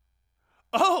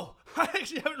 Oh, I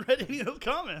actually haven't read any of those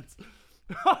comments.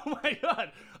 Oh my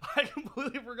God. I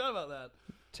completely forgot about that.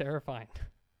 Terrifying.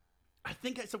 I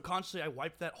think subconsciously I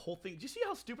wiped that whole thing. Did you see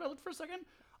how stupid I looked for a second?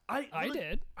 I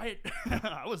did.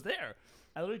 I was there.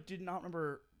 I literally did not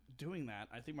remember doing that.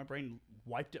 I think my brain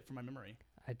wiped it from my memory.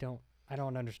 I don't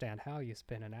understand how you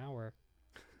spend an hour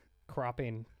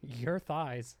cropping your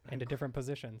thighs into different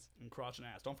positions. And crotch and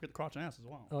ass. Don't forget the crotch and ass as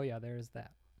well. Oh yeah, there is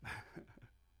that.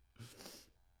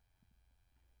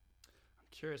 I'm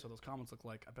curious what those comments look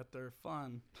like. I bet they're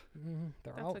fun.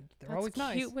 They're That's always a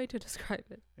nice. cute way to describe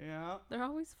it. Yeah. They're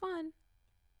always fun.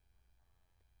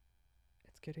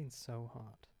 It's getting so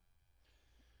hot.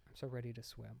 I'm so ready to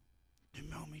swim. You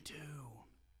know me too.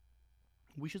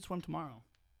 We should swim tomorrow.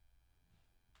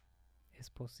 Es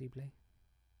posible.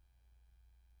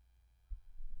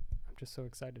 I'm just so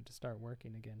excited to start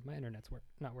working again. My internet's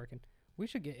not working. We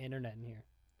should get internet in here.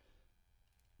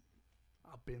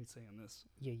 I've been saying this.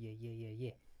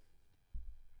 Yeah.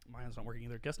 Internet's not working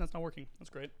either. GuestNet's not working. That's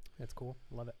great. That's cool.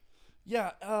 Love it.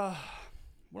 Yeah. One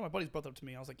of my buddies brought that up to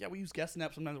me. I was like, yeah, we use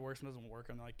GuestNet. Sometimes it works, sometimes it doesn't work.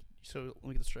 I'm like, so let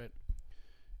me get this straight.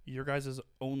 Your guys'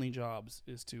 only jobs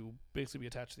is to basically be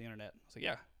attached to the internet. I was like,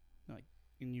 yeah. They're like,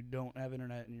 and you don't have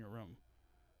internet in your room.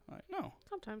 I'm like, no.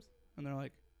 Sometimes. And they're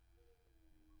like,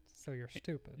 so you're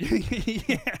stupid.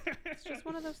 yeah. It's just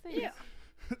one of those things. Yeah.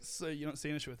 So you don't see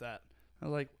an issue with that. I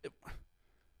was like,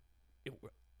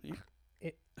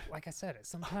 It, like I said, it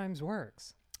sometimes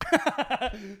works.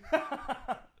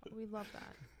 We love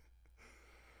that.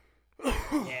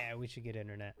 Yeah, we should get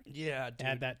internet. Yeah, dude.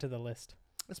 Add that to the list.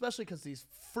 Especially because these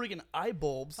friggin' eye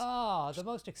bulbs. Oh, the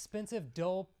most expensive,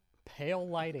 dull, pale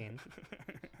lighting.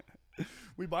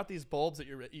 We bought these bulbs that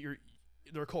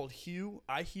they're called Hue,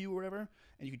 iHue or whatever,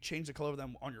 and you could change the color of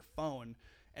them on your phone,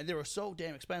 and they were so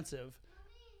damn expensive.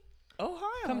 Oh,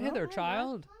 hi. Come Anna. hither,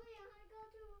 child.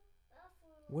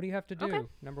 What do you have to do? Okay.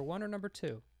 Number 1 or number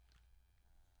 2?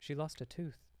 She lost a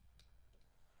tooth.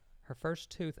 Her first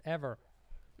tooth ever.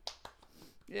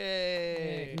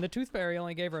 Yay. And the tooth fairy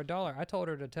only gave her $1. I told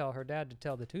her to tell her dad to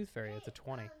tell the tooth fairy it's a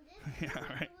 20. Yeah,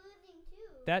 right.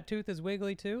 That tooth is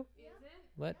wiggly too? Is it?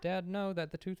 Let dad know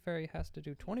that the tooth fairy has to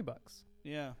do $20.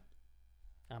 Yeah.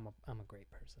 I'm a great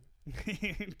person.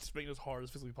 Just make it as hard as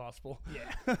physically possible.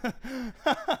 Yeah.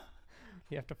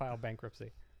 You have to file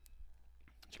bankruptcy.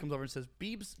 She comes over and says,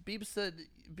 Beebs said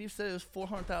it was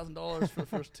 $400,000 for the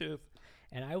first tooth.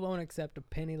 And I won't accept a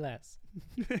penny less.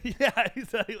 Yeah,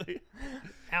 exactly.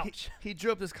 Ouch. He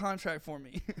drew up this contract for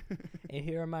me. And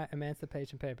here are my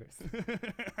emancipation papers.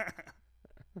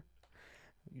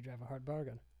 You drive a hard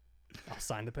bargain. I'll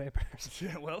sign the papers.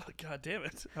 Yeah, well, god damn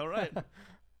it. All right.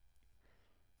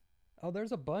 Oh,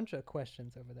 there's a bunch of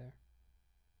questions over there.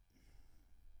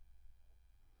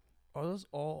 Are those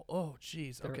all? Oh,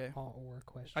 jeez. They're Okay. all or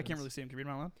questions. I can't really see them. Can you read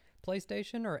them out loud?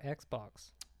 PlayStation or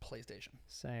Xbox? PlayStation.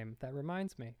 Same. That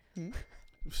reminds me. We're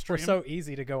Stream? so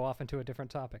easy to go off into a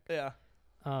different topic. Yeah.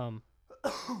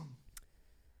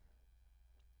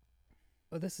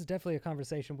 Well, this is definitely a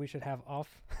conversation we should have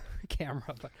off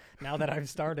camera, but now that I've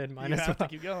started, You have to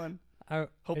keep going.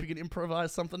 Hope you can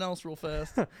improvise something else real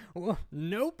fast. Well,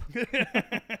 nope.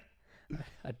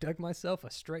 I dug myself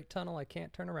a straight tunnel I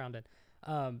can't turn around in.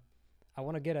 I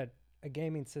want to get a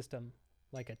gaming system,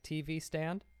 like a TV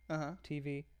stand, Uh-huh.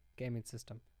 TV gaming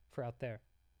system for out there.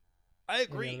 I In the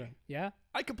agree. other room. Yeah?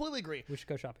 I completely agree. We should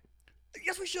go shopping.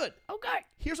 Yes, we should. Okay.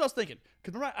 Here's what I was thinking.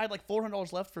 Because remember, I had like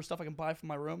 $400 left for stuff I can buy from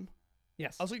my room.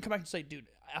 Yes. I was going to come back and say, dude,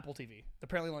 Apple TV. They're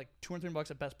apparently like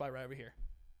 $203 at Best Buy right over here.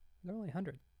 They're only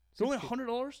 100. They're only Super cheap.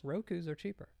 $100? Roku's are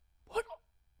cheaper. What?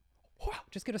 Wow.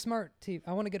 Just get a smart TV.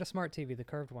 I want to get a smart TV, the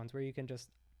curved ones, where you can just...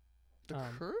 They're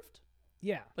curved?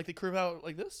 Yeah. Like they curve out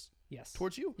like this Yes.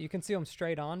 towards you? You can see them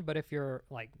straight on, but if you're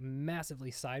like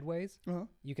massively sideways, Uh-huh.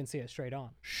 you can see it straight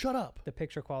on. Shut up. The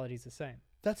picture quality is the same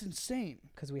That's insane.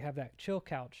 because we have that chill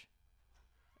couch,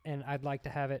 and I'd like to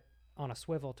have it on a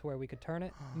swivel to where we could turn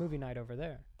it. Movie night over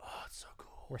there. Oh, it's so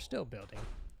cool. We're still building.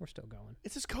 We're still going.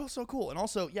 It's just so cool. And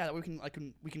also, yeah, we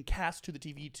can cast to the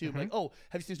TV too. Like, oh,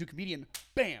 have you seen this new comedian?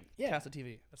 Bam. Yeah. Cast the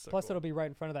TV. That's so Plus, cool. it'll be right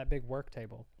in front of that big work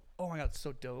table. Oh my god, it's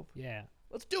so dope. Yeah,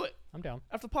 Let's do it. I'm down.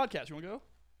 After the podcast, you want to go?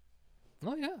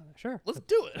 Oh yeah, sure. Let's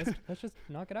do it. Let's just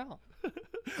knock it out.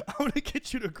 I want to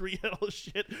get you to agree on all this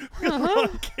shit. We're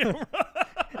on camera.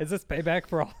 Is this payback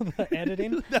for all the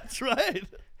editing? That's right.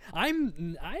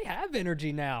 I have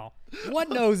energy now. What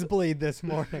nosebleed this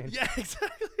morning? Yeah,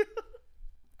 exactly.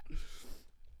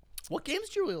 What games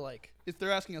do you really like? If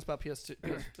they're asking us about PS2,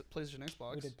 PlayStation,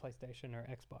 Xbox. We did PlayStation or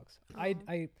Xbox.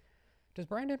 I does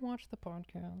Brandon watch the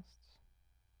podcasts?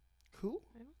 Who?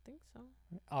 I don't think so.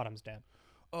 Autumn's dad.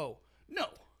 Oh, no.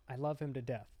 I love him to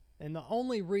death. And the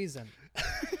only reason,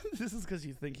 This is because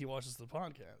you think he watches the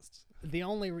podcast. the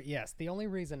only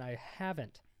reason I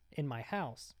haven't in my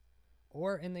house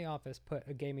or in the office put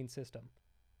a gaming system,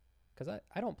 because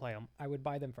I don't play them. I would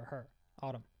buy them for her,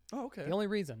 Autumn. Oh, okay. The only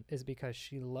reason is because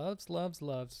she loves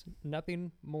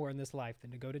nothing more in this life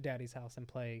than to go to daddy's house and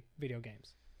play video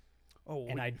games. Oh,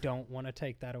 And I don't want to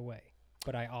take that away.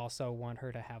 But I also want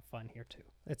her to have fun here too.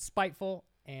 It's spiteful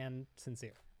and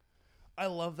sincere. I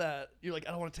love that. You're like,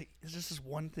 I don't want to take. It's just this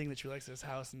one thing that she likes at his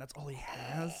house, and that's all he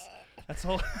has. That's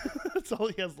all. That's all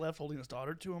he has left, holding his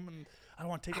daughter to him, and I don't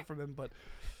want to take it from him. But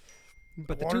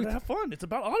But I the want her tooth to have fun. It's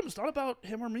about Autumn. It's not about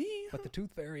him or me. But the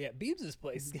tooth fairy at Beebs'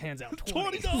 place hands out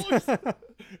 $20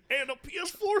 and a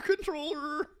PS4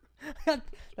 controller.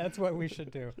 That's what we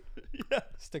should do. Yeah,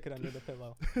 Stick it under the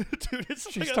pillow. dude.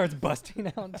 It's She like starts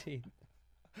busting out teeth.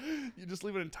 you just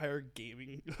leave an entire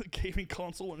gaming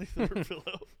console underneath her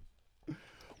pillow.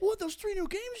 What, those 3 new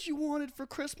games you wanted for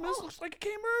Christmas? Oh. Looks like it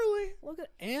came early. Look at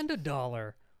and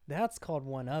 $1. That's called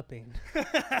one-upping. And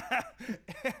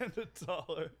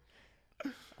 $1.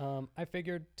 I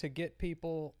figured to get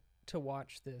people to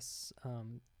watch this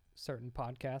certain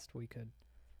podcast, we could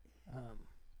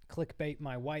clickbait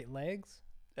my white legs.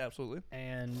 Absolutely.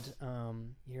 And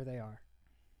here they are.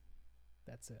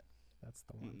 That's it. That's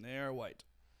the one. They're white.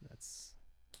 That's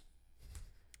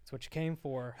what you came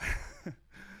for.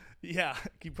 Yeah,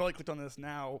 you probably clicked on this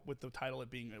now with the title it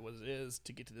being what it is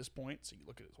to get to this point, so you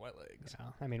look at his white legs. Yeah,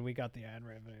 I mean, we got the ad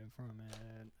revenue from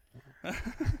it.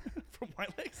 From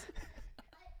white legs?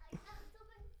 I have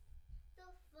something so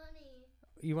funny.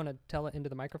 You want to tell it into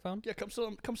the microphone? Yeah, come sit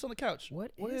on the couch. What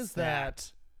What is is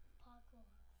that? Popcorn.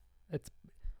 It's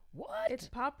what? It's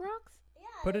Pop Rocks. Yeah.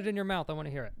 Put it in your mouth. I want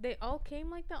to hear it. They all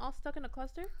came like that, all stuck in a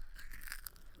cluster.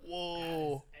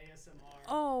 Whoa. ASMR.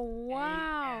 Oh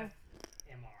wow!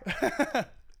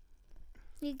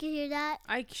 You can hear that?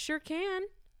 I sure can.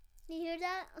 You hear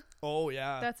that? Oh,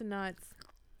 yeah. That's nuts.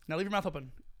 Now leave your mouth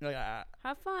open. Yeah.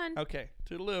 Have fun. Okay,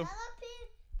 toodaloo.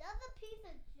 That's a piece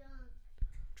of junk.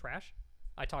 Trash.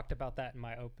 I talked about that in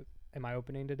my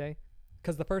opening today,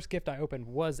 because the first gift I opened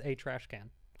was a trash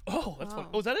can. Oh, that's fun.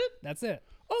 Wow. Oh, is that it? That's it.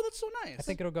 Oh, that's so nice. I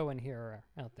think it'll go in here or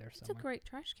out there It's a somewhere. great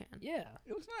trash can. Yeah.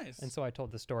 it looks nice. And so I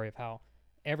told the story of how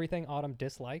everything Autumn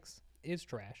dislikes is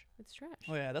trash. It's trash.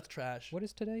 Oh, yeah, that's trash. What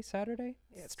is today? Saturday?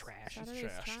 Yeah, it's trash.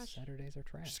 Saturday's trash. Saturdays are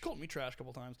trash. She's called me trash a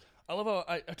couple times. I love how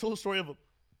I told the story of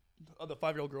the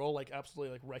 5-year-old girl like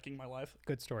absolutely like wrecking my life.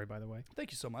 Good story, by the way.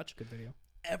 Thank you so much. Good video.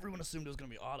 Everyone assumed it was gonna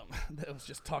be Autumn. That was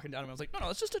just talking down to me. I was like, no,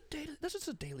 that's just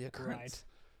a daily occurrence.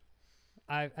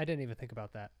 I didn't even think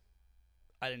about that.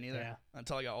 I didn't either Yeah.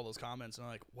 until I got all those comments and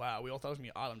I'm like, wow, we all thought it was gonna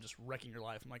be Autumn just wrecking your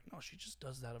life. I'm like, no, she just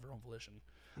does that of her own volition.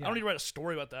 I Yeah. don't need to write a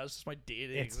story about that. It's just my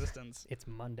day-to-day It's- existence. It's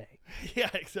Monday.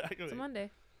 Yeah, exactly. It's a Monday.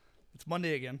 It's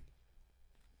Monday again.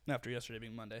 After yesterday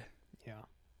being Monday. Yeah.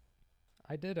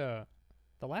 I did the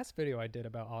last video I did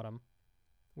about Autumn,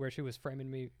 where she was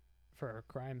framing me for a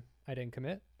crime I didn't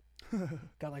commit,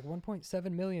 got like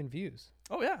 1.7 million views.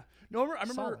 Oh yeah. No, I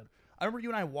remember. Solid. I remember you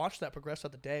and I watched that progress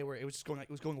throughout the day where it was just going. It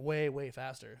was going way, way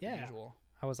faster than Yeah. usual.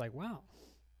 I was like, wow,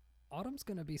 Autumn's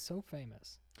gonna be so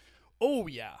famous, Oh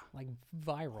yeah. like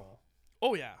viral.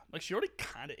 Oh yeah. Like she already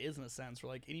kind of is in a sense.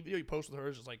 Where like any video you post with her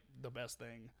is just like the best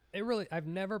thing. I've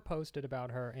never posted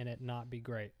about her and it not be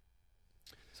great.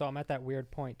 So I'm at that weird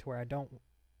point to where I don't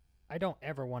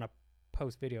ever want to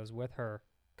post videos with her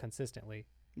consistently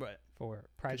Right. for 'Cause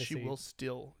privacy. she will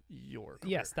steal your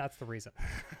career. Yes, that's the reason.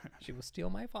 She will steal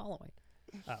my following,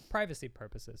 privacy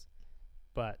purposes.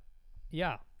 But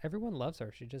yeah, everyone loves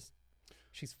her.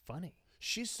 She's funny.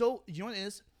 She's so. You know what it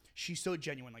is? She's so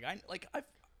genuine.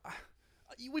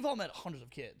 We've all met hundreds of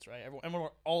kids, right?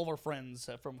 All of our friends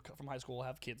from high school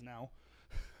have kids now.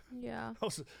 Yeah. That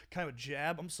was kind of a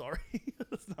jab. I'm sorry.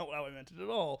 That's not how I meant it at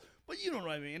all. But you know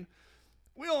what I mean.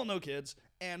 We all know kids,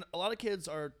 and a lot of kids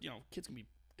are, kids can be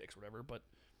dicks or whatever, but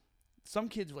some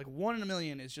kids, like 1 in a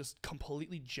million, is just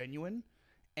completely genuine,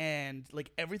 and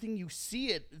like everything you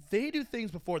see they do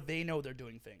things before they know they're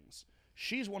doing things.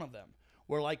 She's one of them,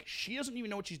 where like she doesn't even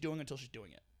know what she's doing until she's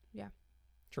doing it. Yeah.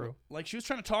 True. Like she was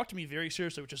trying to talk to me very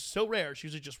seriously, which is so rare. She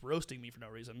usually just roasting me for no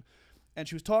reason, and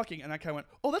she was talking, and I kind of went,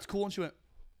 "Oh, that's cool," and she went.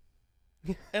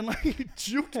 And like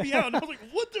juked me out, and I was like,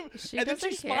 "What the?" She and then she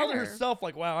doesn't smiled at care. herself,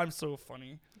 like, "Wow, I'm so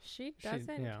funny." She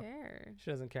doesn't yeah. care.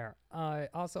 She doesn't care. I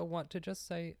also want to just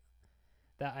say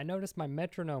that I noticed my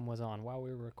metronome was on while we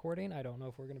were recording. I don't know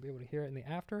if we're going to be able to hear it in the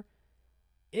after.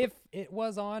 If it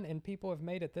was on and people have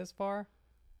made it this far,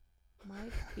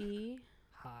 Might be.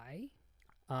 hi.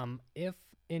 If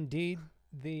indeed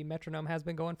the metronome has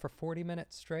been going for 40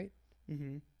 minutes straight.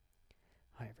 Mm-hmm.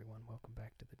 Hi everyone, welcome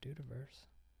back to the Dudeverse.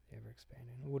 The ever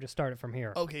expanding. We'll just start it from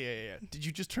here. Okay, yeah. Did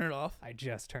you just turn it off? I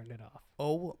just turned it off.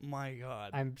 Oh my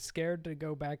god. I'm scared to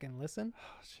go back and listen.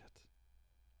 Oh shit.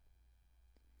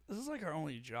 This is like our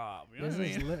only job. You know This what I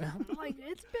is mean? I'm like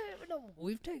it's been. No,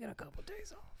 we've taken a couple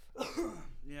days off.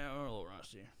 Yeah, we're a little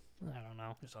rusty. I don't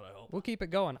know. Just thought I'd help. We'll keep it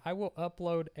going. I will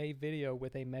upload a video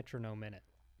with a metronome in it.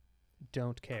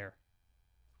 Don't care.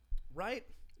 Right?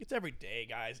 It's every day,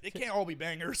 guys. It can't all be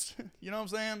bangers. You know what I'm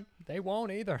saying? They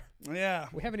won't either. Yeah.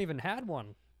 We haven't even had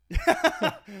one.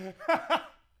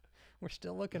 We're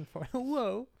still looking for.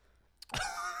 Whoa.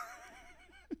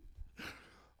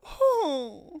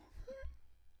 Oh.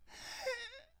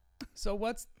 So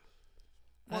what's?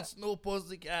 What's no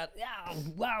pussycat? Yeah.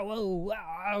 Wow.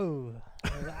 Wow.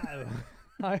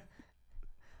 Wow.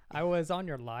 I was on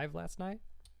your live last night.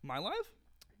 My life?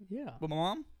 Yeah. With my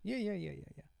mom? Yeah.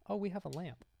 Oh, we have a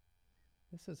lamp.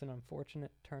 This is an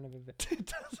unfortunate turn of events. It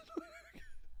doesn't work.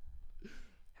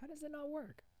 How does it not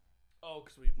work? Oh,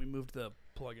 because we moved the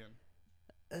plug-in.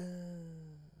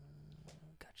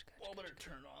 Gotcha. Well, better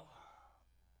turn it off.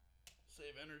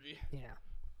 Save energy. Yeah.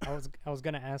 I was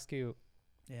gonna ask you,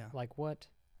 Yeah. like, what's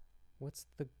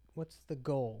the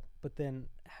goal? But then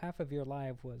half of your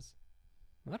live was,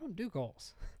 I don't do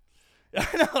goals.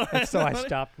 I know. And so I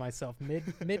stopped myself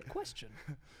mid question.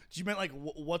 Do you mean like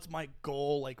what's my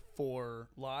goal like for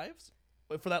lives?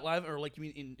 For that live, or like you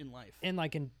mean in life? And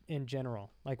like in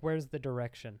general, like where's the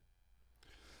direction?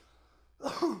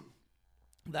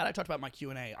 That I talked about in my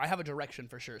Q&A. I have a direction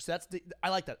for sure. So I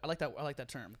like that. I like that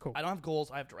term. Cool. I don't have goals.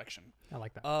 I have direction. I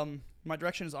like that. My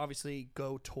direction is obviously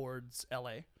go towards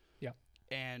LA. Yeah.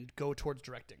 And go towards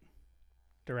directing.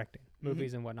 Directing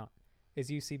movies and whatnot. Is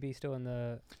UCB still in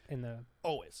the?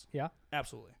 Always. Yeah.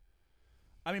 Absolutely.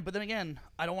 I mean, but then again,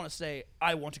 I don't want to say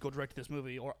I want to go direct this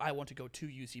movie or I want to go to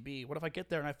UCB. What if I get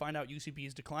there and I find out UCB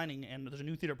is declining and there's a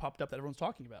new theater popped up that everyone's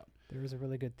talking about? There is a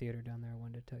really good theater down there I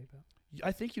wanted to tell you about.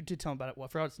 I think you did tell me about it. Well, I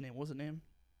forgot its name. What was its name?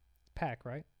 Pack,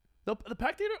 right? The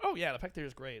Pack Theater? Oh, yeah, the Pack Theater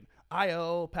is great.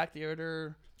 I.O., Pack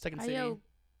Theater, Second City. I.O.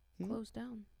 closed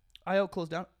down. I.O. closed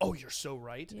down? Oh, you're so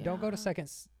right. Yeah. Don't go to Second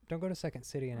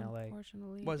City in LA.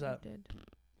 Unfortunately, What is that? I did.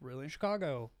 Really?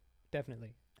 Chicago,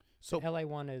 definitely. So, LA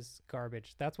one is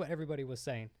garbage. That's what everybody was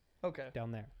saying okay.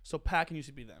 down there. So Pack and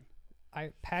UCB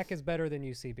then? Pack is better than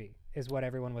UCB, is what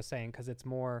everyone was saying, because it's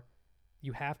more,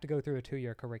 you have to go through a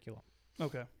 2-year curriculum.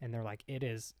 Okay. And they're like, it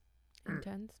is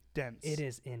Intense. Dense. It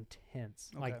is intense.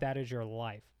 Okay. Like, that is your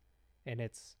life. And I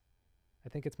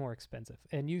think it's more expensive.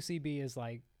 And UCB is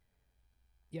like,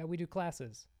 yeah, we do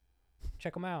classes.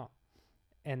 Check them out.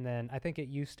 And then I think it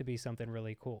used to be something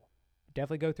really cool.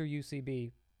 Definitely go through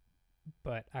UCB,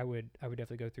 but I would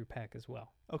definitely go through PAC as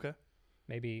well. Okay.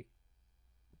 Maybe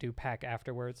do PAC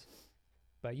afterwards.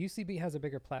 But UCB has a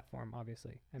bigger platform,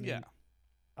 obviously. I mean,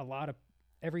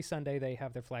 every Sunday they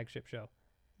have their flagship show.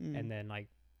 And then, like,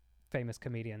 famous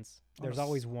comedians. There's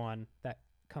always one that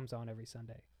comes on every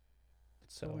Sunday.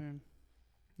 So weird.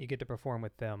 You get to perform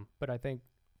with them. But I think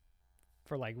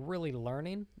for, like, really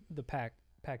learning, the PAC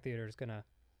Theater is going to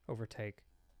overtake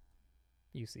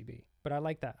UCB. But I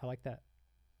like that. I like that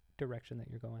direction that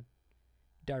you're going.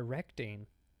 Directing.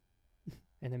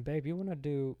 And then, babe, you want to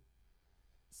do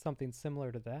something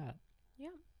similar to that. Yeah.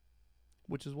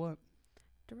 Which is what?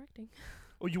 Directing.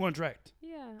 Oh, you want to direct?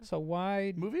 Yeah. So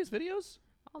why Movies, videos?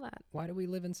 All that. why do we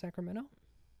live in Sacramento?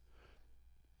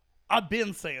 I've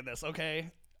been saying this,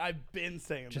 okay? I've been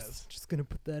saying this. Just going to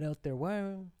put that out there.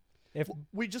 Wow. If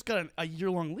We just got a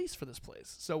year-long lease for this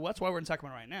place. So that's why we're in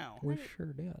Sacramento right now. we Right. sure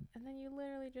did. And then you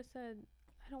literally just said,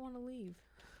 I don't want to leave.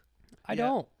 I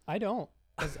Yeah. don't.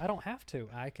 Because I don't have to.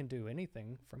 I can do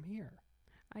anything from here.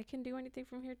 I can do anything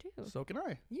from here, too. So can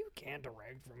I. You can't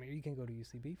direct from here. You can go to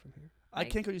UCB from here. I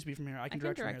can't go to UCB from here. I can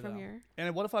direct from here, though.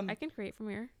 And what if I'm... I can create from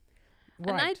here.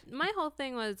 Right. And my whole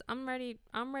thing was, I'm ready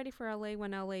for LA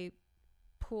when LA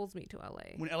pulls me to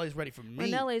LA. when LA's ready for me.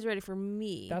 When LA's ready for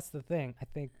me. That's the thing. I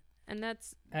think and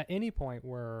that's at any point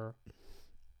we're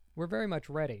very much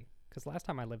ready. Because last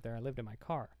time I lived there, I lived in my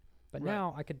car. But Right.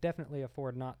 now I could definitely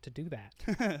afford not to do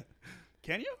that.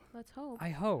 Can you? let's hope. I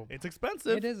hope. It's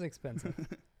expensive. It is expensive.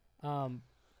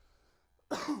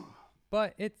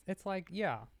 But it's like,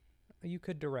 yeah, you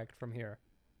could direct from here.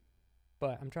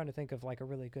 But I'm trying to think of like a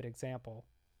really good example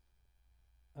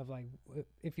of like,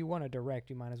 if you want to direct,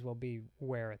 you might as well be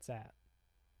where it's at.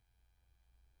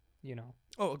 You know,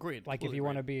 Oh, agreed. like if you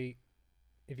want to be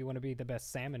the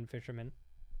best salmon fisherman,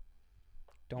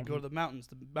 don't go to the mountains,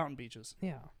 the mountain beaches.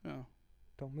 yeah, Oh.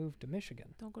 don't move to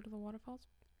Michigan. Don't go to the waterfalls.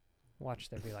 Watch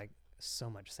there be like so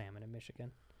much salmon in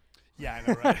Michigan. Yeah, I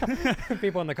know, right?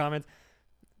 People in the comments.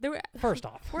 There were, First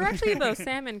off, we're actually the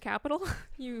salmon capital.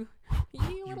 You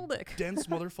little dick. Dense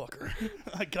motherfucker.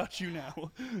 I got you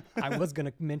now. I was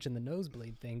gonna mention the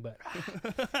nosebleed thing, but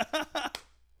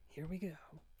here we go.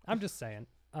 I'm just saying.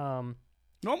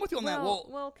 No, I'm with you on that.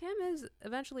 Well, Kim is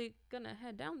eventually gonna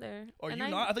head down there. Are and you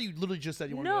not? I thought you literally just said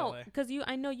you wanted to go to LA. No, because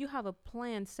I know you have a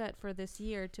plan set for this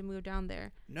year to move down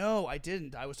there. No, I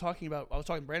didn't. I was talking to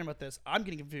Brandon about this. I'm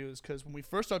getting confused because when we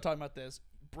first started talking about this,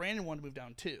 Brandon wanted to move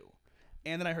down too.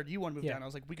 And then I heard you want to move down. I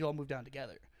was like, we could all move down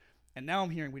together. And now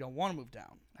I'm hearing we don't want to move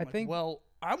down. I'm like, well,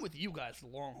 I'm with you guys for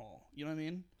the long haul. You know what I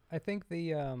mean? I think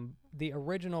the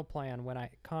original plan when I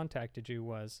contacted you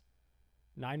was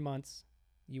 9 months.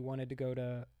 You wanted to go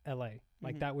to LA.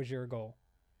 Like that was your goal.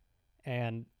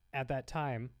 And at that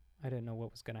time, I didn't know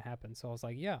what was going to happen. So I was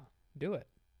like, yeah, do it.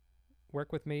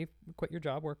 Work with me. Quit your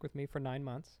job. Work with me for 9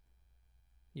 months.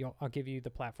 I'll give you the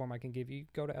platform I can give you.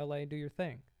 Go to LA and do your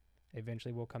thing.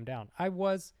 Eventually we'll come down.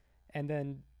 And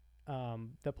then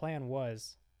the plan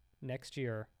was next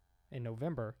year in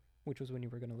November, which was when you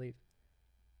were going to leave,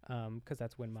 because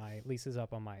that's when my lease is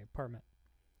up on my apartment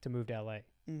to move to LA.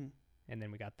 Mm. And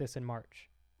then we got this in March.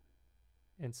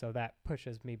 And so that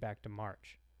pushes me back to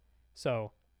March.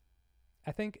 So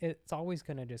I think it's always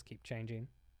going to just keep changing.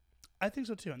 I think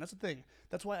so too, and that's the thing.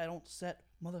 That's why I don't set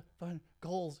motherfucking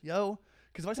goals, yo.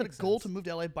 Because if I set Makes a goal sense. to move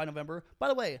to LA by November, by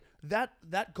the way,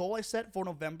 that goal I set for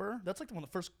November, that's like one of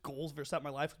the first goals I've ever set in my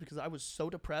life, because I was so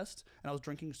depressed and I was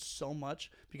drinking so much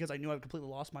because I knew I completely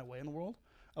lost my way in the world.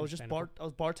 I was just I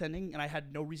was bartending, and I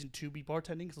had no reason to be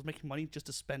bartending because I was making money just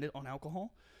to spend it on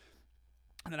alcohol.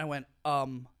 And then I went,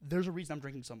 there's a reason I'm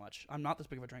drinking so much. I'm not this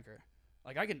big of a drinker.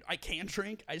 Like I can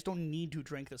drink, I just don't need to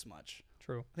drink this much.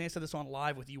 True. I think I said this on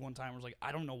live with you one time. I was like,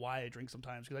 I don't know why I drink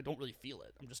sometimes because I don't really feel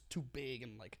it. I'm just too big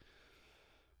and like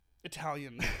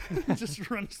Italian. It just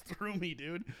runs through me,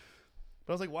 dude. But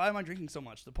I was like, why am I drinking so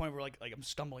much? To the point where like I'm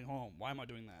stumbling home. Why am I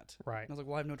doing that? Right. And I was like,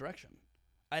 well, I have no direction.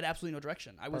 I had absolutely no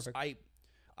direction. Perfect.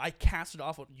 I casted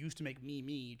off what used to make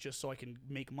me just so I can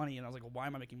make money. And I was like, well, why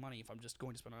am I making money if I'm just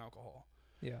going to spend on alcohol?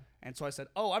 Yeah. And so I said,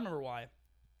 oh, I remember why.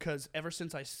 Because ever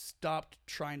since I stopped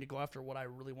trying to go after what I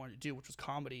really wanted to do, which was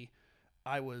comedy,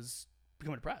 I was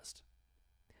becoming depressed.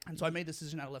 And so I made this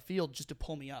decision out of left field just to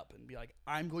pull me up and be like,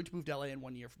 I'm going to move to LA in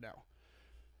 1 year from now.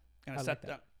 And I sat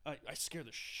down. I scared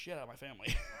the shit out of my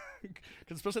family.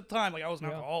 Because especially at the time, like I was an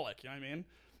alcoholic, you know what I mean?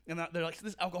 And they're like,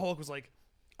 this alcoholic was like,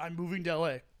 I'm moving to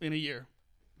LA in a year.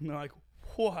 And they're like,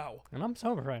 wow. And I'm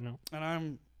sober right now.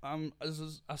 And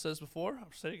I've said this before,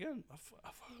 I'll say it again. I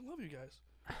fucking love you guys.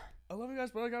 I love you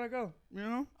guys, but I gotta go. You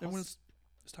know? And when it's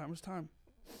time, it's time.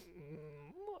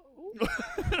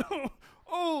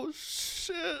 Oh,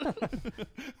 shit.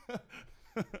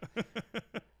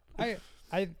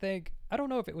 I think, I don't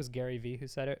know if it was Gary Vee who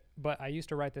said it, but I used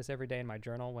to write this every day in my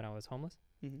journal when I was homeless.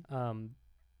 Mm-hmm.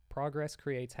 Progress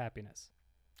creates happiness.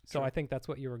 So True. I think that's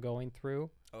what you were going through.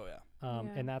 Oh, yeah.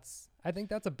 And I think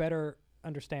that's a better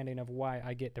understanding of why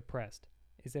I get depressed,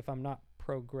 is if I'm not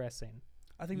progressing.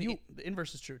 I think the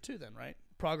inverse is true too then, right?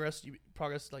 Progress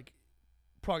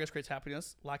creates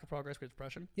happiness. Lack of progress creates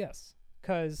depression. Yes.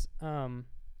 Because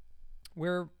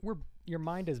your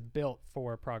mind is built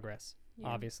for progress,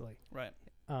 obviously. Right.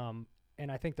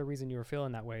 And I think the reason you were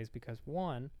feeling that way is because,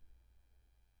 one,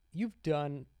 you've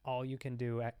done all you can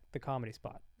do at the Comedy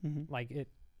Spot. Mm-hmm. Like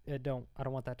I don't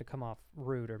want that to come off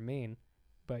rude or mean,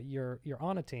 but you're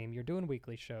on a team. You're doing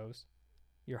weekly shows.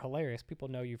 You're hilarious. People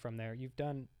know you from there.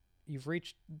 You've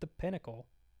reached the pinnacle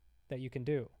that you can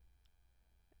do.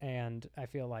 And I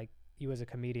feel like you as a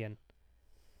comedian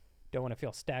don't want to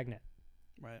feel stagnant.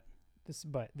 Right.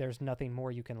 But there's nothing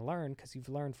more you can learn because you've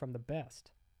learned from the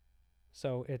best.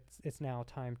 So it's now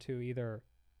time to either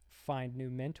find new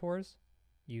mentors,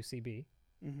 UCB.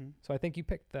 Mm-hmm. So I think you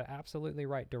picked the absolutely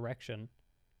right direction,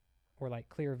 or like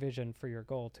clear vision for your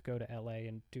goal to go to LA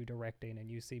and do directing and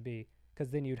UCB, because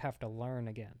then you'd have to learn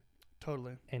again.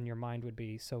 Totally. And your mind would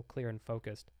be so clear and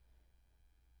focused.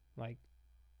 Like,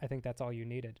 I think that's all you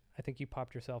needed. I think you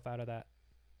popped yourself out of that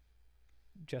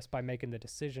just by making the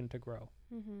decision to grow,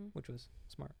 which was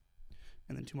smart.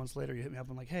 And then 2 months later, you hit me up.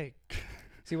 I'm like, hey.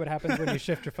 See what happens when you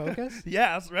shift your focus?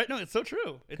 Yeah, that's right. No, it's so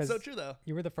true. It's so true, though.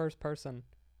 You were the first person.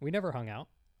 We never hung out.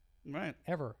 Right.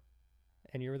 Ever.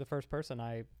 And you were the first person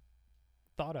I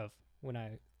thought of when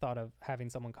I thought of having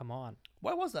someone come on.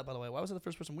 Why was that, by the way? Why was it the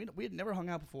first person? We had never hung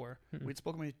out before. Mm-mm. We'd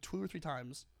spoken maybe 2 or 3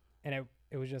 times. And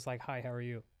it was just like, hi, how are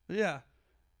you? Yeah.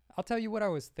 I'll tell you what I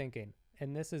was thinking.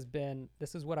 And this is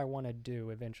what I want to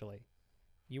do eventually.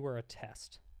 You were a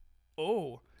test.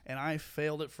 Oh, and I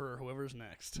failed it for whoever's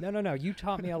next. No. You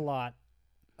taught me a lot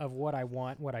of what I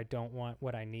want, what I don't want,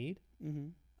 what I need.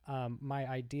 Mm-hmm. My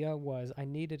idea was I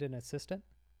needed an assistant.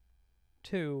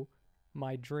 2,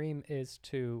 my dream is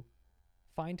to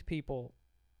find people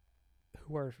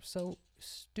who are so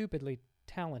stupidly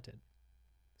talented,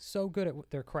 so good at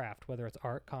their craft, whether it's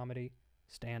art, comedy,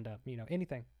 stand-up,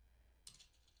 anything.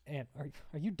 And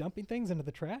are you dumping things into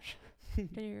the trash? Can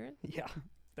you hear it? Yeah,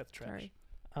 that's trash. Sorry.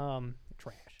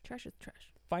 Trash. Trash is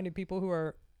trash. Finding people who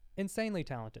are insanely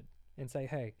talented and say,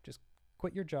 hey, just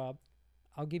quit your job.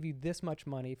 I'll give you this much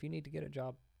money. If you need to get a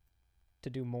job to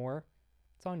do more,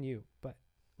 it's on you. But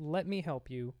let me help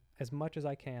you as much as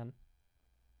I can.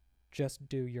 Just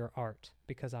do your art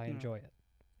because I enjoy it.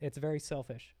 It's very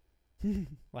selfish.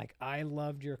 Like, I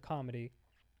loved your comedy.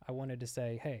 I wanted to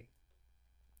say, hey,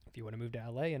 if you want to move to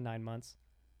LA in 9 months,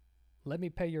 let me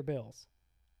pay your bills.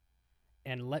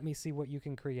 And let me see what you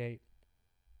can create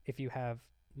if you have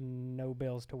no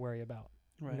bills to worry about,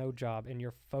 no job, and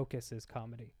your focus is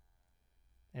comedy.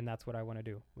 And that's what I want to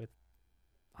do with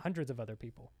hundreds of other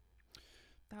people.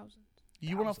 Thousands.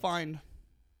 You want to find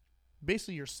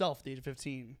basically yourself at the age of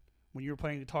 15 when you were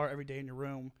playing guitar every day in your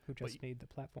room. Who just need the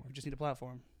platform. You just need a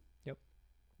platform. Yep.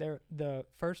 The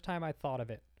first time I thought of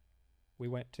it, we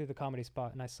went to the Comedy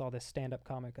Spot and I saw this stand-up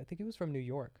comic. I think he was from New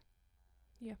York.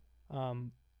 Yeah.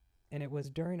 And it was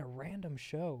during a random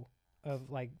show of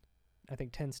like, I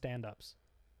think 10 stand-ups.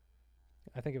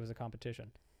 I think it was a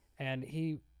competition. And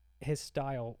his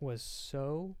style was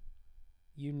so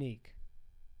unique,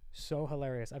 so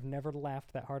hilarious. I've never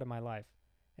laughed that hard in my life.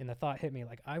 And the thought hit me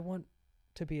like, I want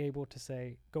to be able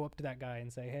to go up to that guy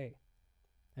and say, hey,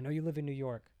 I know you live in New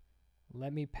York.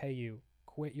 Let me pay you.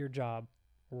 Quit your job.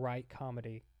 Write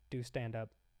comedy. Do stand-up.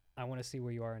 I want to see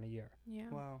where you are in a year. Yeah.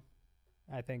 Wow.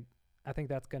 I think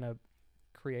that's going to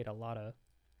create a lot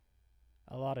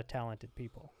of talented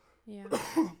people. Yeah.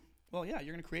 Well, yeah,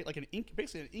 you're going to create like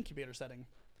basically an incubator setting.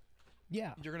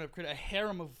 Yeah. You're going to create a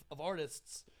harem of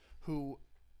artists who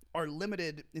are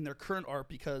limited in their current art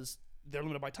because they're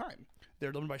limited by time.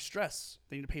 They're limited by stress.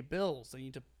 They need to pay bills. They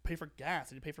need to pay for gas.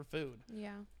 They need to pay for food.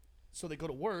 Yeah. So they go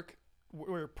to work,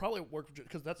 or probably work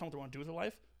because that's not what they want to do with their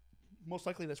life. Most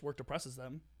likely this work depresses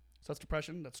them. So that's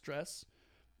depression, that's stress,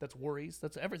 that's worries,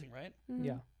 that's everything, right? Mm-hmm.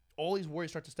 Yeah. All these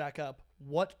worries start to stack up.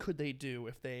 What could they do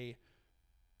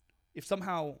if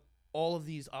somehow all of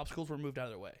these obstacles were moved out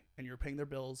of their way and you're paying their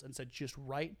bills and said, just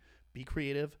write, be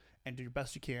creative, and do your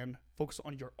best you can. Focus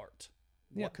on your art.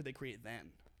 Yeah. What could they create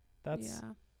then?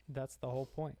 That's the whole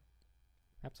point.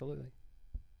 Absolutely.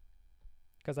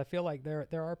 Because I feel like there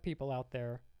are people out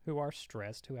there who are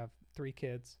stressed, who have 3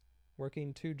 kids,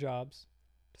 working 2 jobs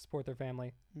to support their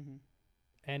family. Mm-hmm.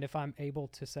 And if I'm able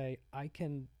to say, I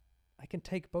can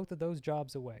take both of those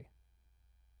jobs away.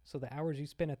 So the hours you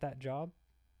spend at that job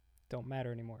don't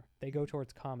matter anymore. They go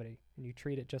towards comedy, and you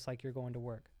treat it just like you're going to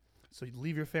work. So you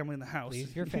leave your family in the house.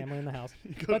 Leave your family in the house.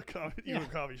 You go to a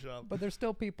coffee shop. But there's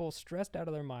still people stressed out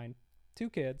of their mind. 2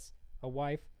 kids, a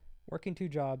wife, working 2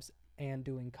 jobs, and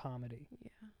doing comedy. Yeah.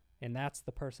 And that's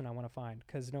the person I want to find.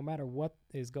 Because no matter what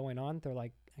is going on, they're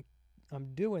like,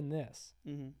 I'm doing this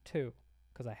too,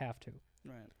 because I have to.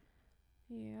 Right.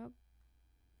 Yep.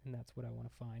 And that's what I want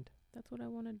to find. That's what I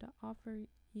wanted to offer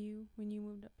you when you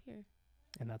moved up here.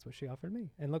 And that's what she offered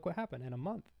me. And look what happened in a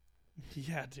month.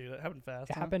 Yeah, dude, that happened fast.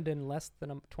 It happened in less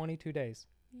than 22 days.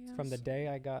 Yeah. From the day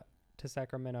I got to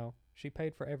Sacramento, she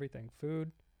paid for everything.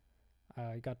 Food,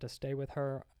 I got to stay with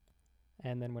her.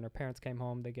 And then when her parents came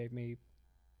home, they gave me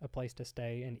a place to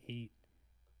stay and eat.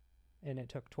 And it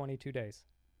took 22 days.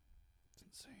 It's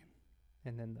insane.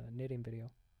 And then the knitting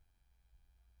video.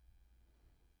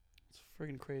 It's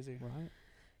friggin' crazy. Right?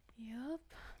 Yep.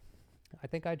 I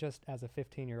think I just, as a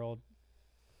 15-year-old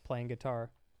playing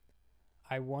guitar,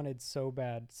 I wanted so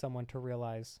bad someone to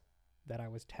realize that I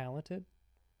was talented.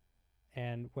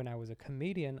 And when I was a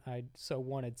comedian, I so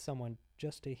wanted someone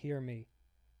just to hear me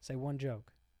say one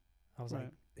joke. I was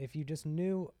like, if you just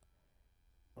knew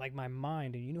like my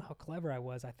mind and you knew how clever I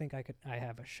was, I think I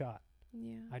have a shot.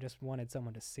 Yeah. I just wanted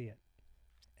someone to see it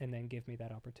and then give me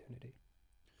that opportunity.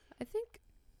 I think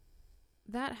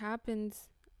that happens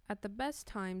at the best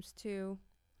times too.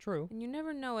 True. And you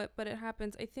never know it, but it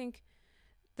happens. I think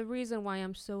the reason why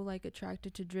I'm so like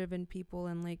attracted to driven people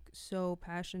and like so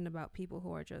passionate about people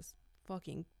who are just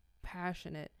fucking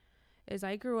passionate is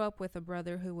I grew up with a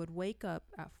brother who would wake up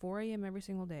at 4 a.m. every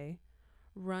single day,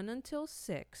 run until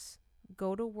 6,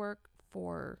 go to work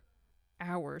for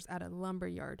hours at a lumber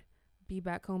yard, be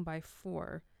back home by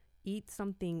 4, eat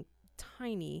something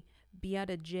tiny, be at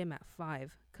a gym at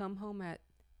 5, come home at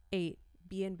 8,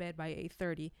 be in bed by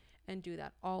 8:30, and do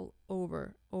that all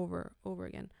over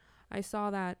again. I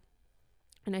saw that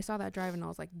drive and I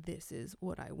was like, this is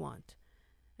what I want.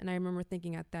 And I remember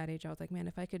thinking at that age, I was like, man,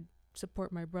 if I could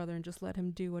support my brother and just let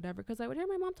him do whatever, because I would hear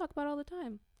my mom talk about it all the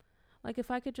time. Like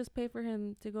if I could just pay for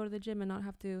him to go to the gym and not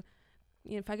have to,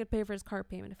 you know, if I could pay for his car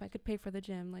payment, if I could pay for the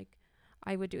gym, like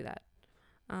I would do that.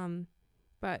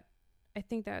 But I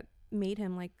think that made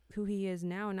him like who he is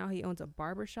now. And now he owns a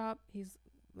barbershop. He's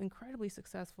incredibly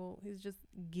successful. He's just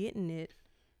getting it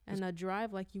and a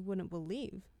drive like you wouldn't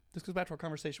believe. This goes back to our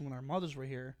conversation when our mothers were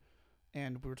here,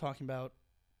 and we were talking about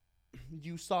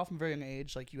you saw from a very young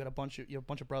age, like you had a bunch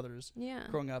of brothers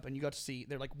growing up, and you got to see.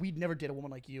 They're like, we'd never date a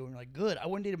woman like you, and you're like, good, I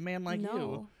wouldn't date a man like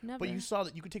you. Never. But you saw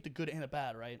that you could take the good and the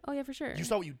bad, right? Oh yeah, for sure. You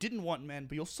saw what you didn't want in men,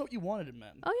 but you also saw what you wanted in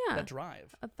men. Oh yeah, that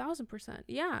drive. 1,000%.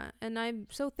 Yeah, and I'm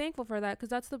so thankful for that because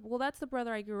that's the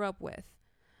brother I grew up with.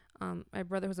 My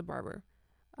brother was a barber.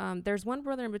 There's one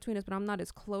brother in between us, but I'm not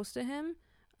as close to him,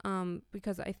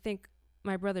 because I think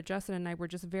my brother Justin and I were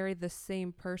just very the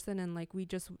same person, and like we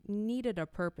just needed a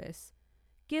purpose.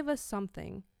 Give us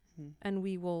something and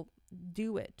we will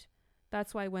do it.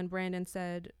 That's why when Brandon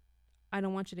said, I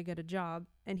don't want you to get a job.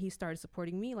 And he started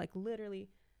supporting me. Like literally,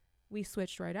 we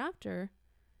switched right after.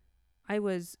 I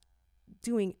was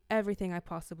doing everything I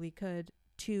possibly could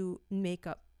to make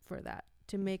up for that,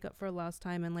 to make up for lost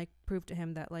time and like prove to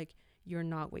him that like, you're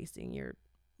not wasting your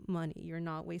money. You're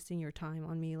not wasting your time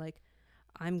on me. Like,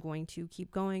 I'm going to keep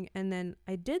going. And then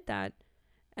I did that.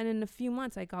 And in a few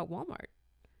months, I got Walmart.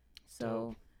 So,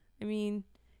 Dope. I mean,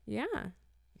 yeah.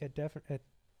 It definitely.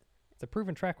 It's a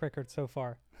proven track record so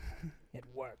far. It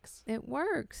works. It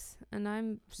works. And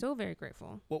I'm so very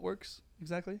grateful. What works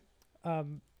exactly?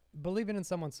 Believing in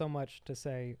someone so much to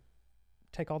say,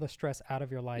 take all the stress out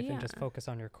of your life and just Yeah. focus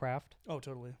on your craft. Oh,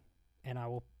 totally. And I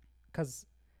will, because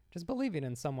just believing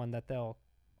in someone that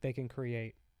they can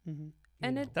create. Mm-hmm.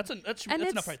 And you it- know. That's And enough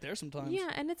it's- right there sometimes.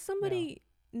 Yeah. And it's somebody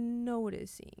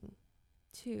noticing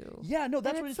too. Yeah, no,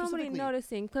 that's and what it's it's somebody specifically.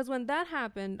 noticing. Because when that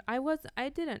happened, I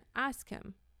didn't ask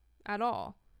him at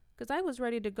all. Because I was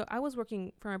ready to go. I was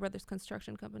working for my brother's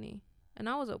construction company. And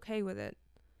I was okay with it.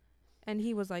 And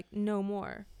he was like, no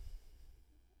more.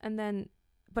 And then,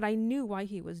 but I knew why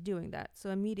he was doing that. So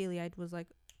immediately I was like,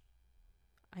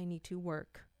 I need to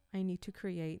work. I need to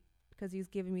create. Because he's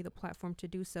giving me the platform to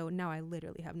do so. Now I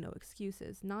literally have no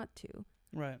excuses not to.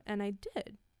 Right. And I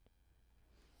did.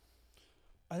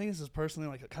 I think this is personally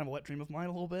like a kind of a wet dream of mine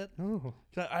a little bit. Ooh.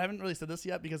 'Cause I haven't really said this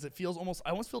yet because it feels I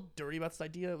almost feel dirty about this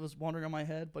idea. It was wandering on my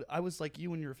head, but I was like you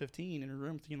when you were 15 in your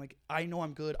room thinking like, I know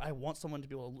I'm good. I want someone to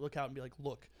be able to look out and be like,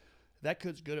 look, that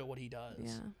kid's good at what he does.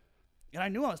 Yeah. And I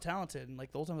knew I was talented. And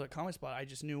like the whole time I was at Comedy Spot, I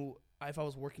just knew if I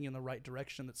was working in the right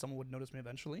direction that someone would notice me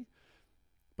eventually.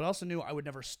 But I also knew I would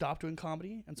never stop doing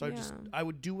comedy. And so Yeah. I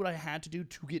would do what I had to do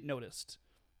to get noticed.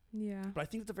 Yeah. But I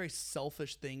think it's a very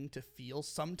selfish thing to feel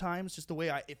sometimes, just the way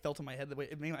it felt in my head, the way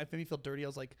it made me feel dirty. I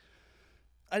was like,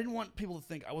 I didn't want people to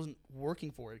think I wasn't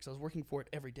working for it because I was working for it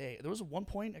every day. There was one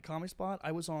point at Comedy Spot,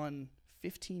 I was on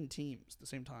 15 teams at the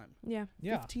same time. Yeah.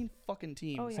 Yeah. 15 fucking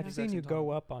teams. Oh, at yeah. the I've exact seen you same go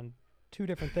time. up on 2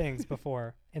 different things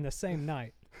before in the same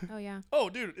night. Oh yeah. Oh,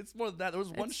 dude, it's more than that. There was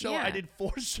one It's- show yeah. I did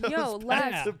 4 shows Yo,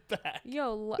 back to back.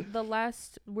 Yo, the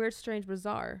last Weird Strange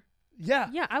Bizarre. Yeah.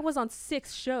 Yeah, I was on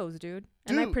 6 shows, dude.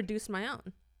 And I Dude. produced my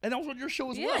own. And that was on your show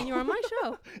as Yeah, well. and you were on my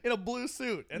show. In a blue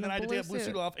suit. And In then a I had to blue take that blue suit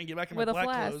suit. off and get back in With my a black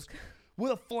flask. clothes.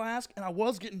 With a flask. And I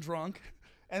was getting drunk.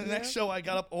 And the next Yeah. show, I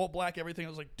got up all black, everything. I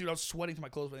was like, dude, I was sweating through my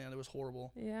clothes by the end. It was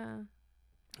horrible. Yeah.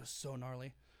 It was so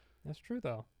gnarly. That's true,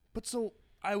 though. But so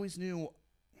I always knew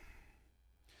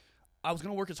I was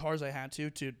going to work as hard as I had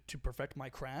to perfect my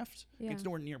craft. Yeah. It's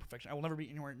nowhere near perfection. I will never be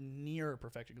anywhere near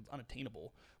perfection. It's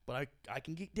unattainable. But I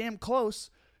can get damn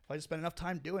close if I just spend enough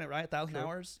time doing it, right? 1,000 True.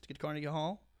 hours to get to Carnegie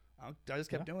Hall. I just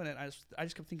kept Yeah. doing it. I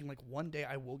just kept thinking, like, one day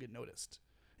I will get noticed.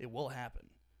 It will happen.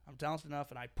 I'm talented enough,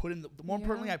 and I put in more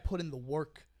importantly, Yeah. I put in the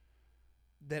work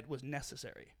that was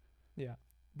necessary. Yeah.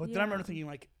 But then I remember Yeah. thinking,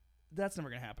 like, that's never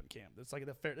gonna happen, Cam. It's like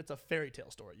it's a fairy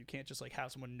tale story. You can't just like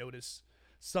have someone notice,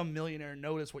 some millionaire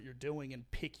notice what you're doing and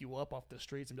pick you up off the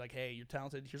streets and be like, hey, you're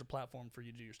talented. Here's a platform for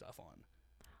you to do your stuff on.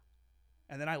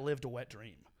 And then I lived a wet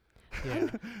dream. Yeah.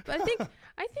 But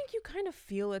I think you kind of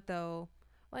feel it though.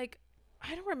 Like,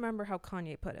 I don't remember how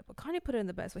Kanye put it, but Kanye put it in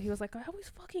the best way. He was like, I always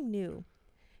fucking knew.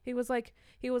 He was like,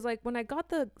 when I got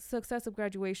the success of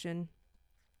graduation,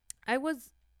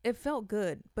 it felt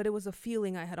good, but it was a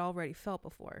feeling I had already felt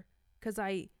before. Because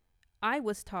I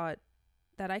was taught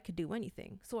that I could do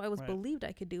anything. So I was Right. believed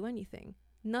I could do anything.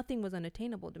 Nothing was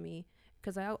unattainable to me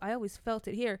because I always felt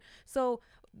it here. So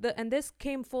this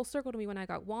came full circle to me when I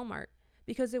got Walmart,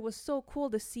 because it was so cool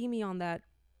to see me on that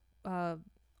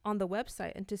on the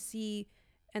website and to see,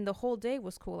 and the whole day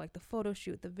was cool, like the photo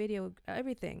shoot, the video,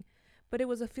 everything. But it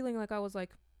was a feeling like I was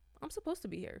like, I'm supposed to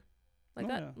be here. Like Oh,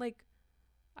 that, yeah.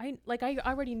 I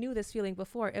already knew this feeling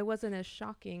before. It wasn't as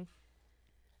shocking,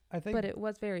 I think. but it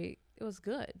was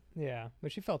good. Yeah,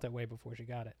 but she felt that way before she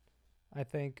got it. I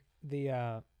think the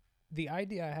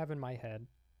idea I have in my head,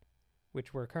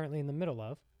 which we're currently in the middle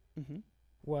of, Mm-hmm.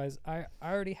 was I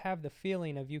already have the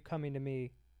feeling of you coming to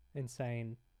me and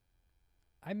saying,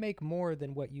 I make more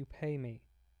than what you pay me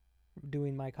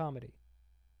doing my comedy.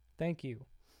 Thank you.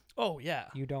 Oh, yeah.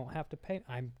 You don't have to pay.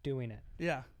 I'm doing it.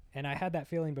 Yeah. And I had that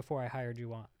feeling before I hired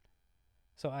you on.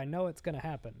 So I know it's going to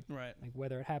happen. Right. Like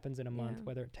whether it happens in a month, Yeah.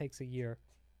 whether it takes a year,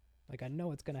 like I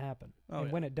know it's going to happen. Oh, and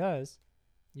yeah. when it does,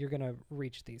 you're going to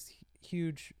reach these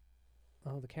huge.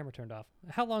 Oh, the camera turned off.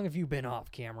 How long have you been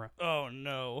off camera? Oh,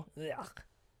 no. Ugh.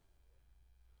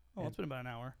 Oh, it's been about an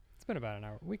hour. It's been about an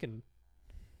hour. We can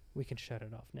shut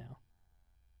it off now,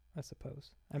 I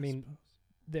suppose. I mean,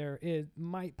 there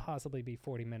might possibly be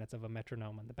 40 minutes of a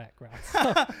metronome in the background.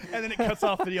 And then it cuts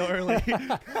off video early.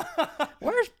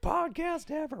 Worst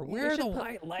podcast ever. Where are the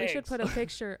white legs? We should put a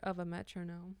picture of a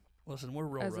metronome Listen, we're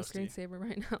real as rusty. a screensaver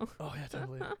right now. Oh yeah,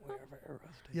 totally.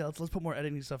 Yeah, let's put more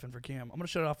editing stuff in for Cam. I'm gonna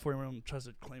shut it off before anyone tries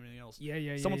to claim anything else.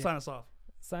 Yeah. Someone sign us off.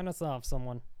 Sign us off,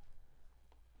 someone.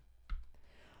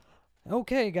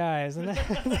 Okay, guys. And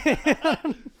I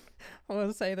want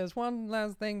to say there's one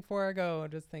last thing before I go. I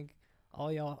just think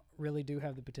all y'all really do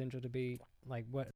have the potential to be like what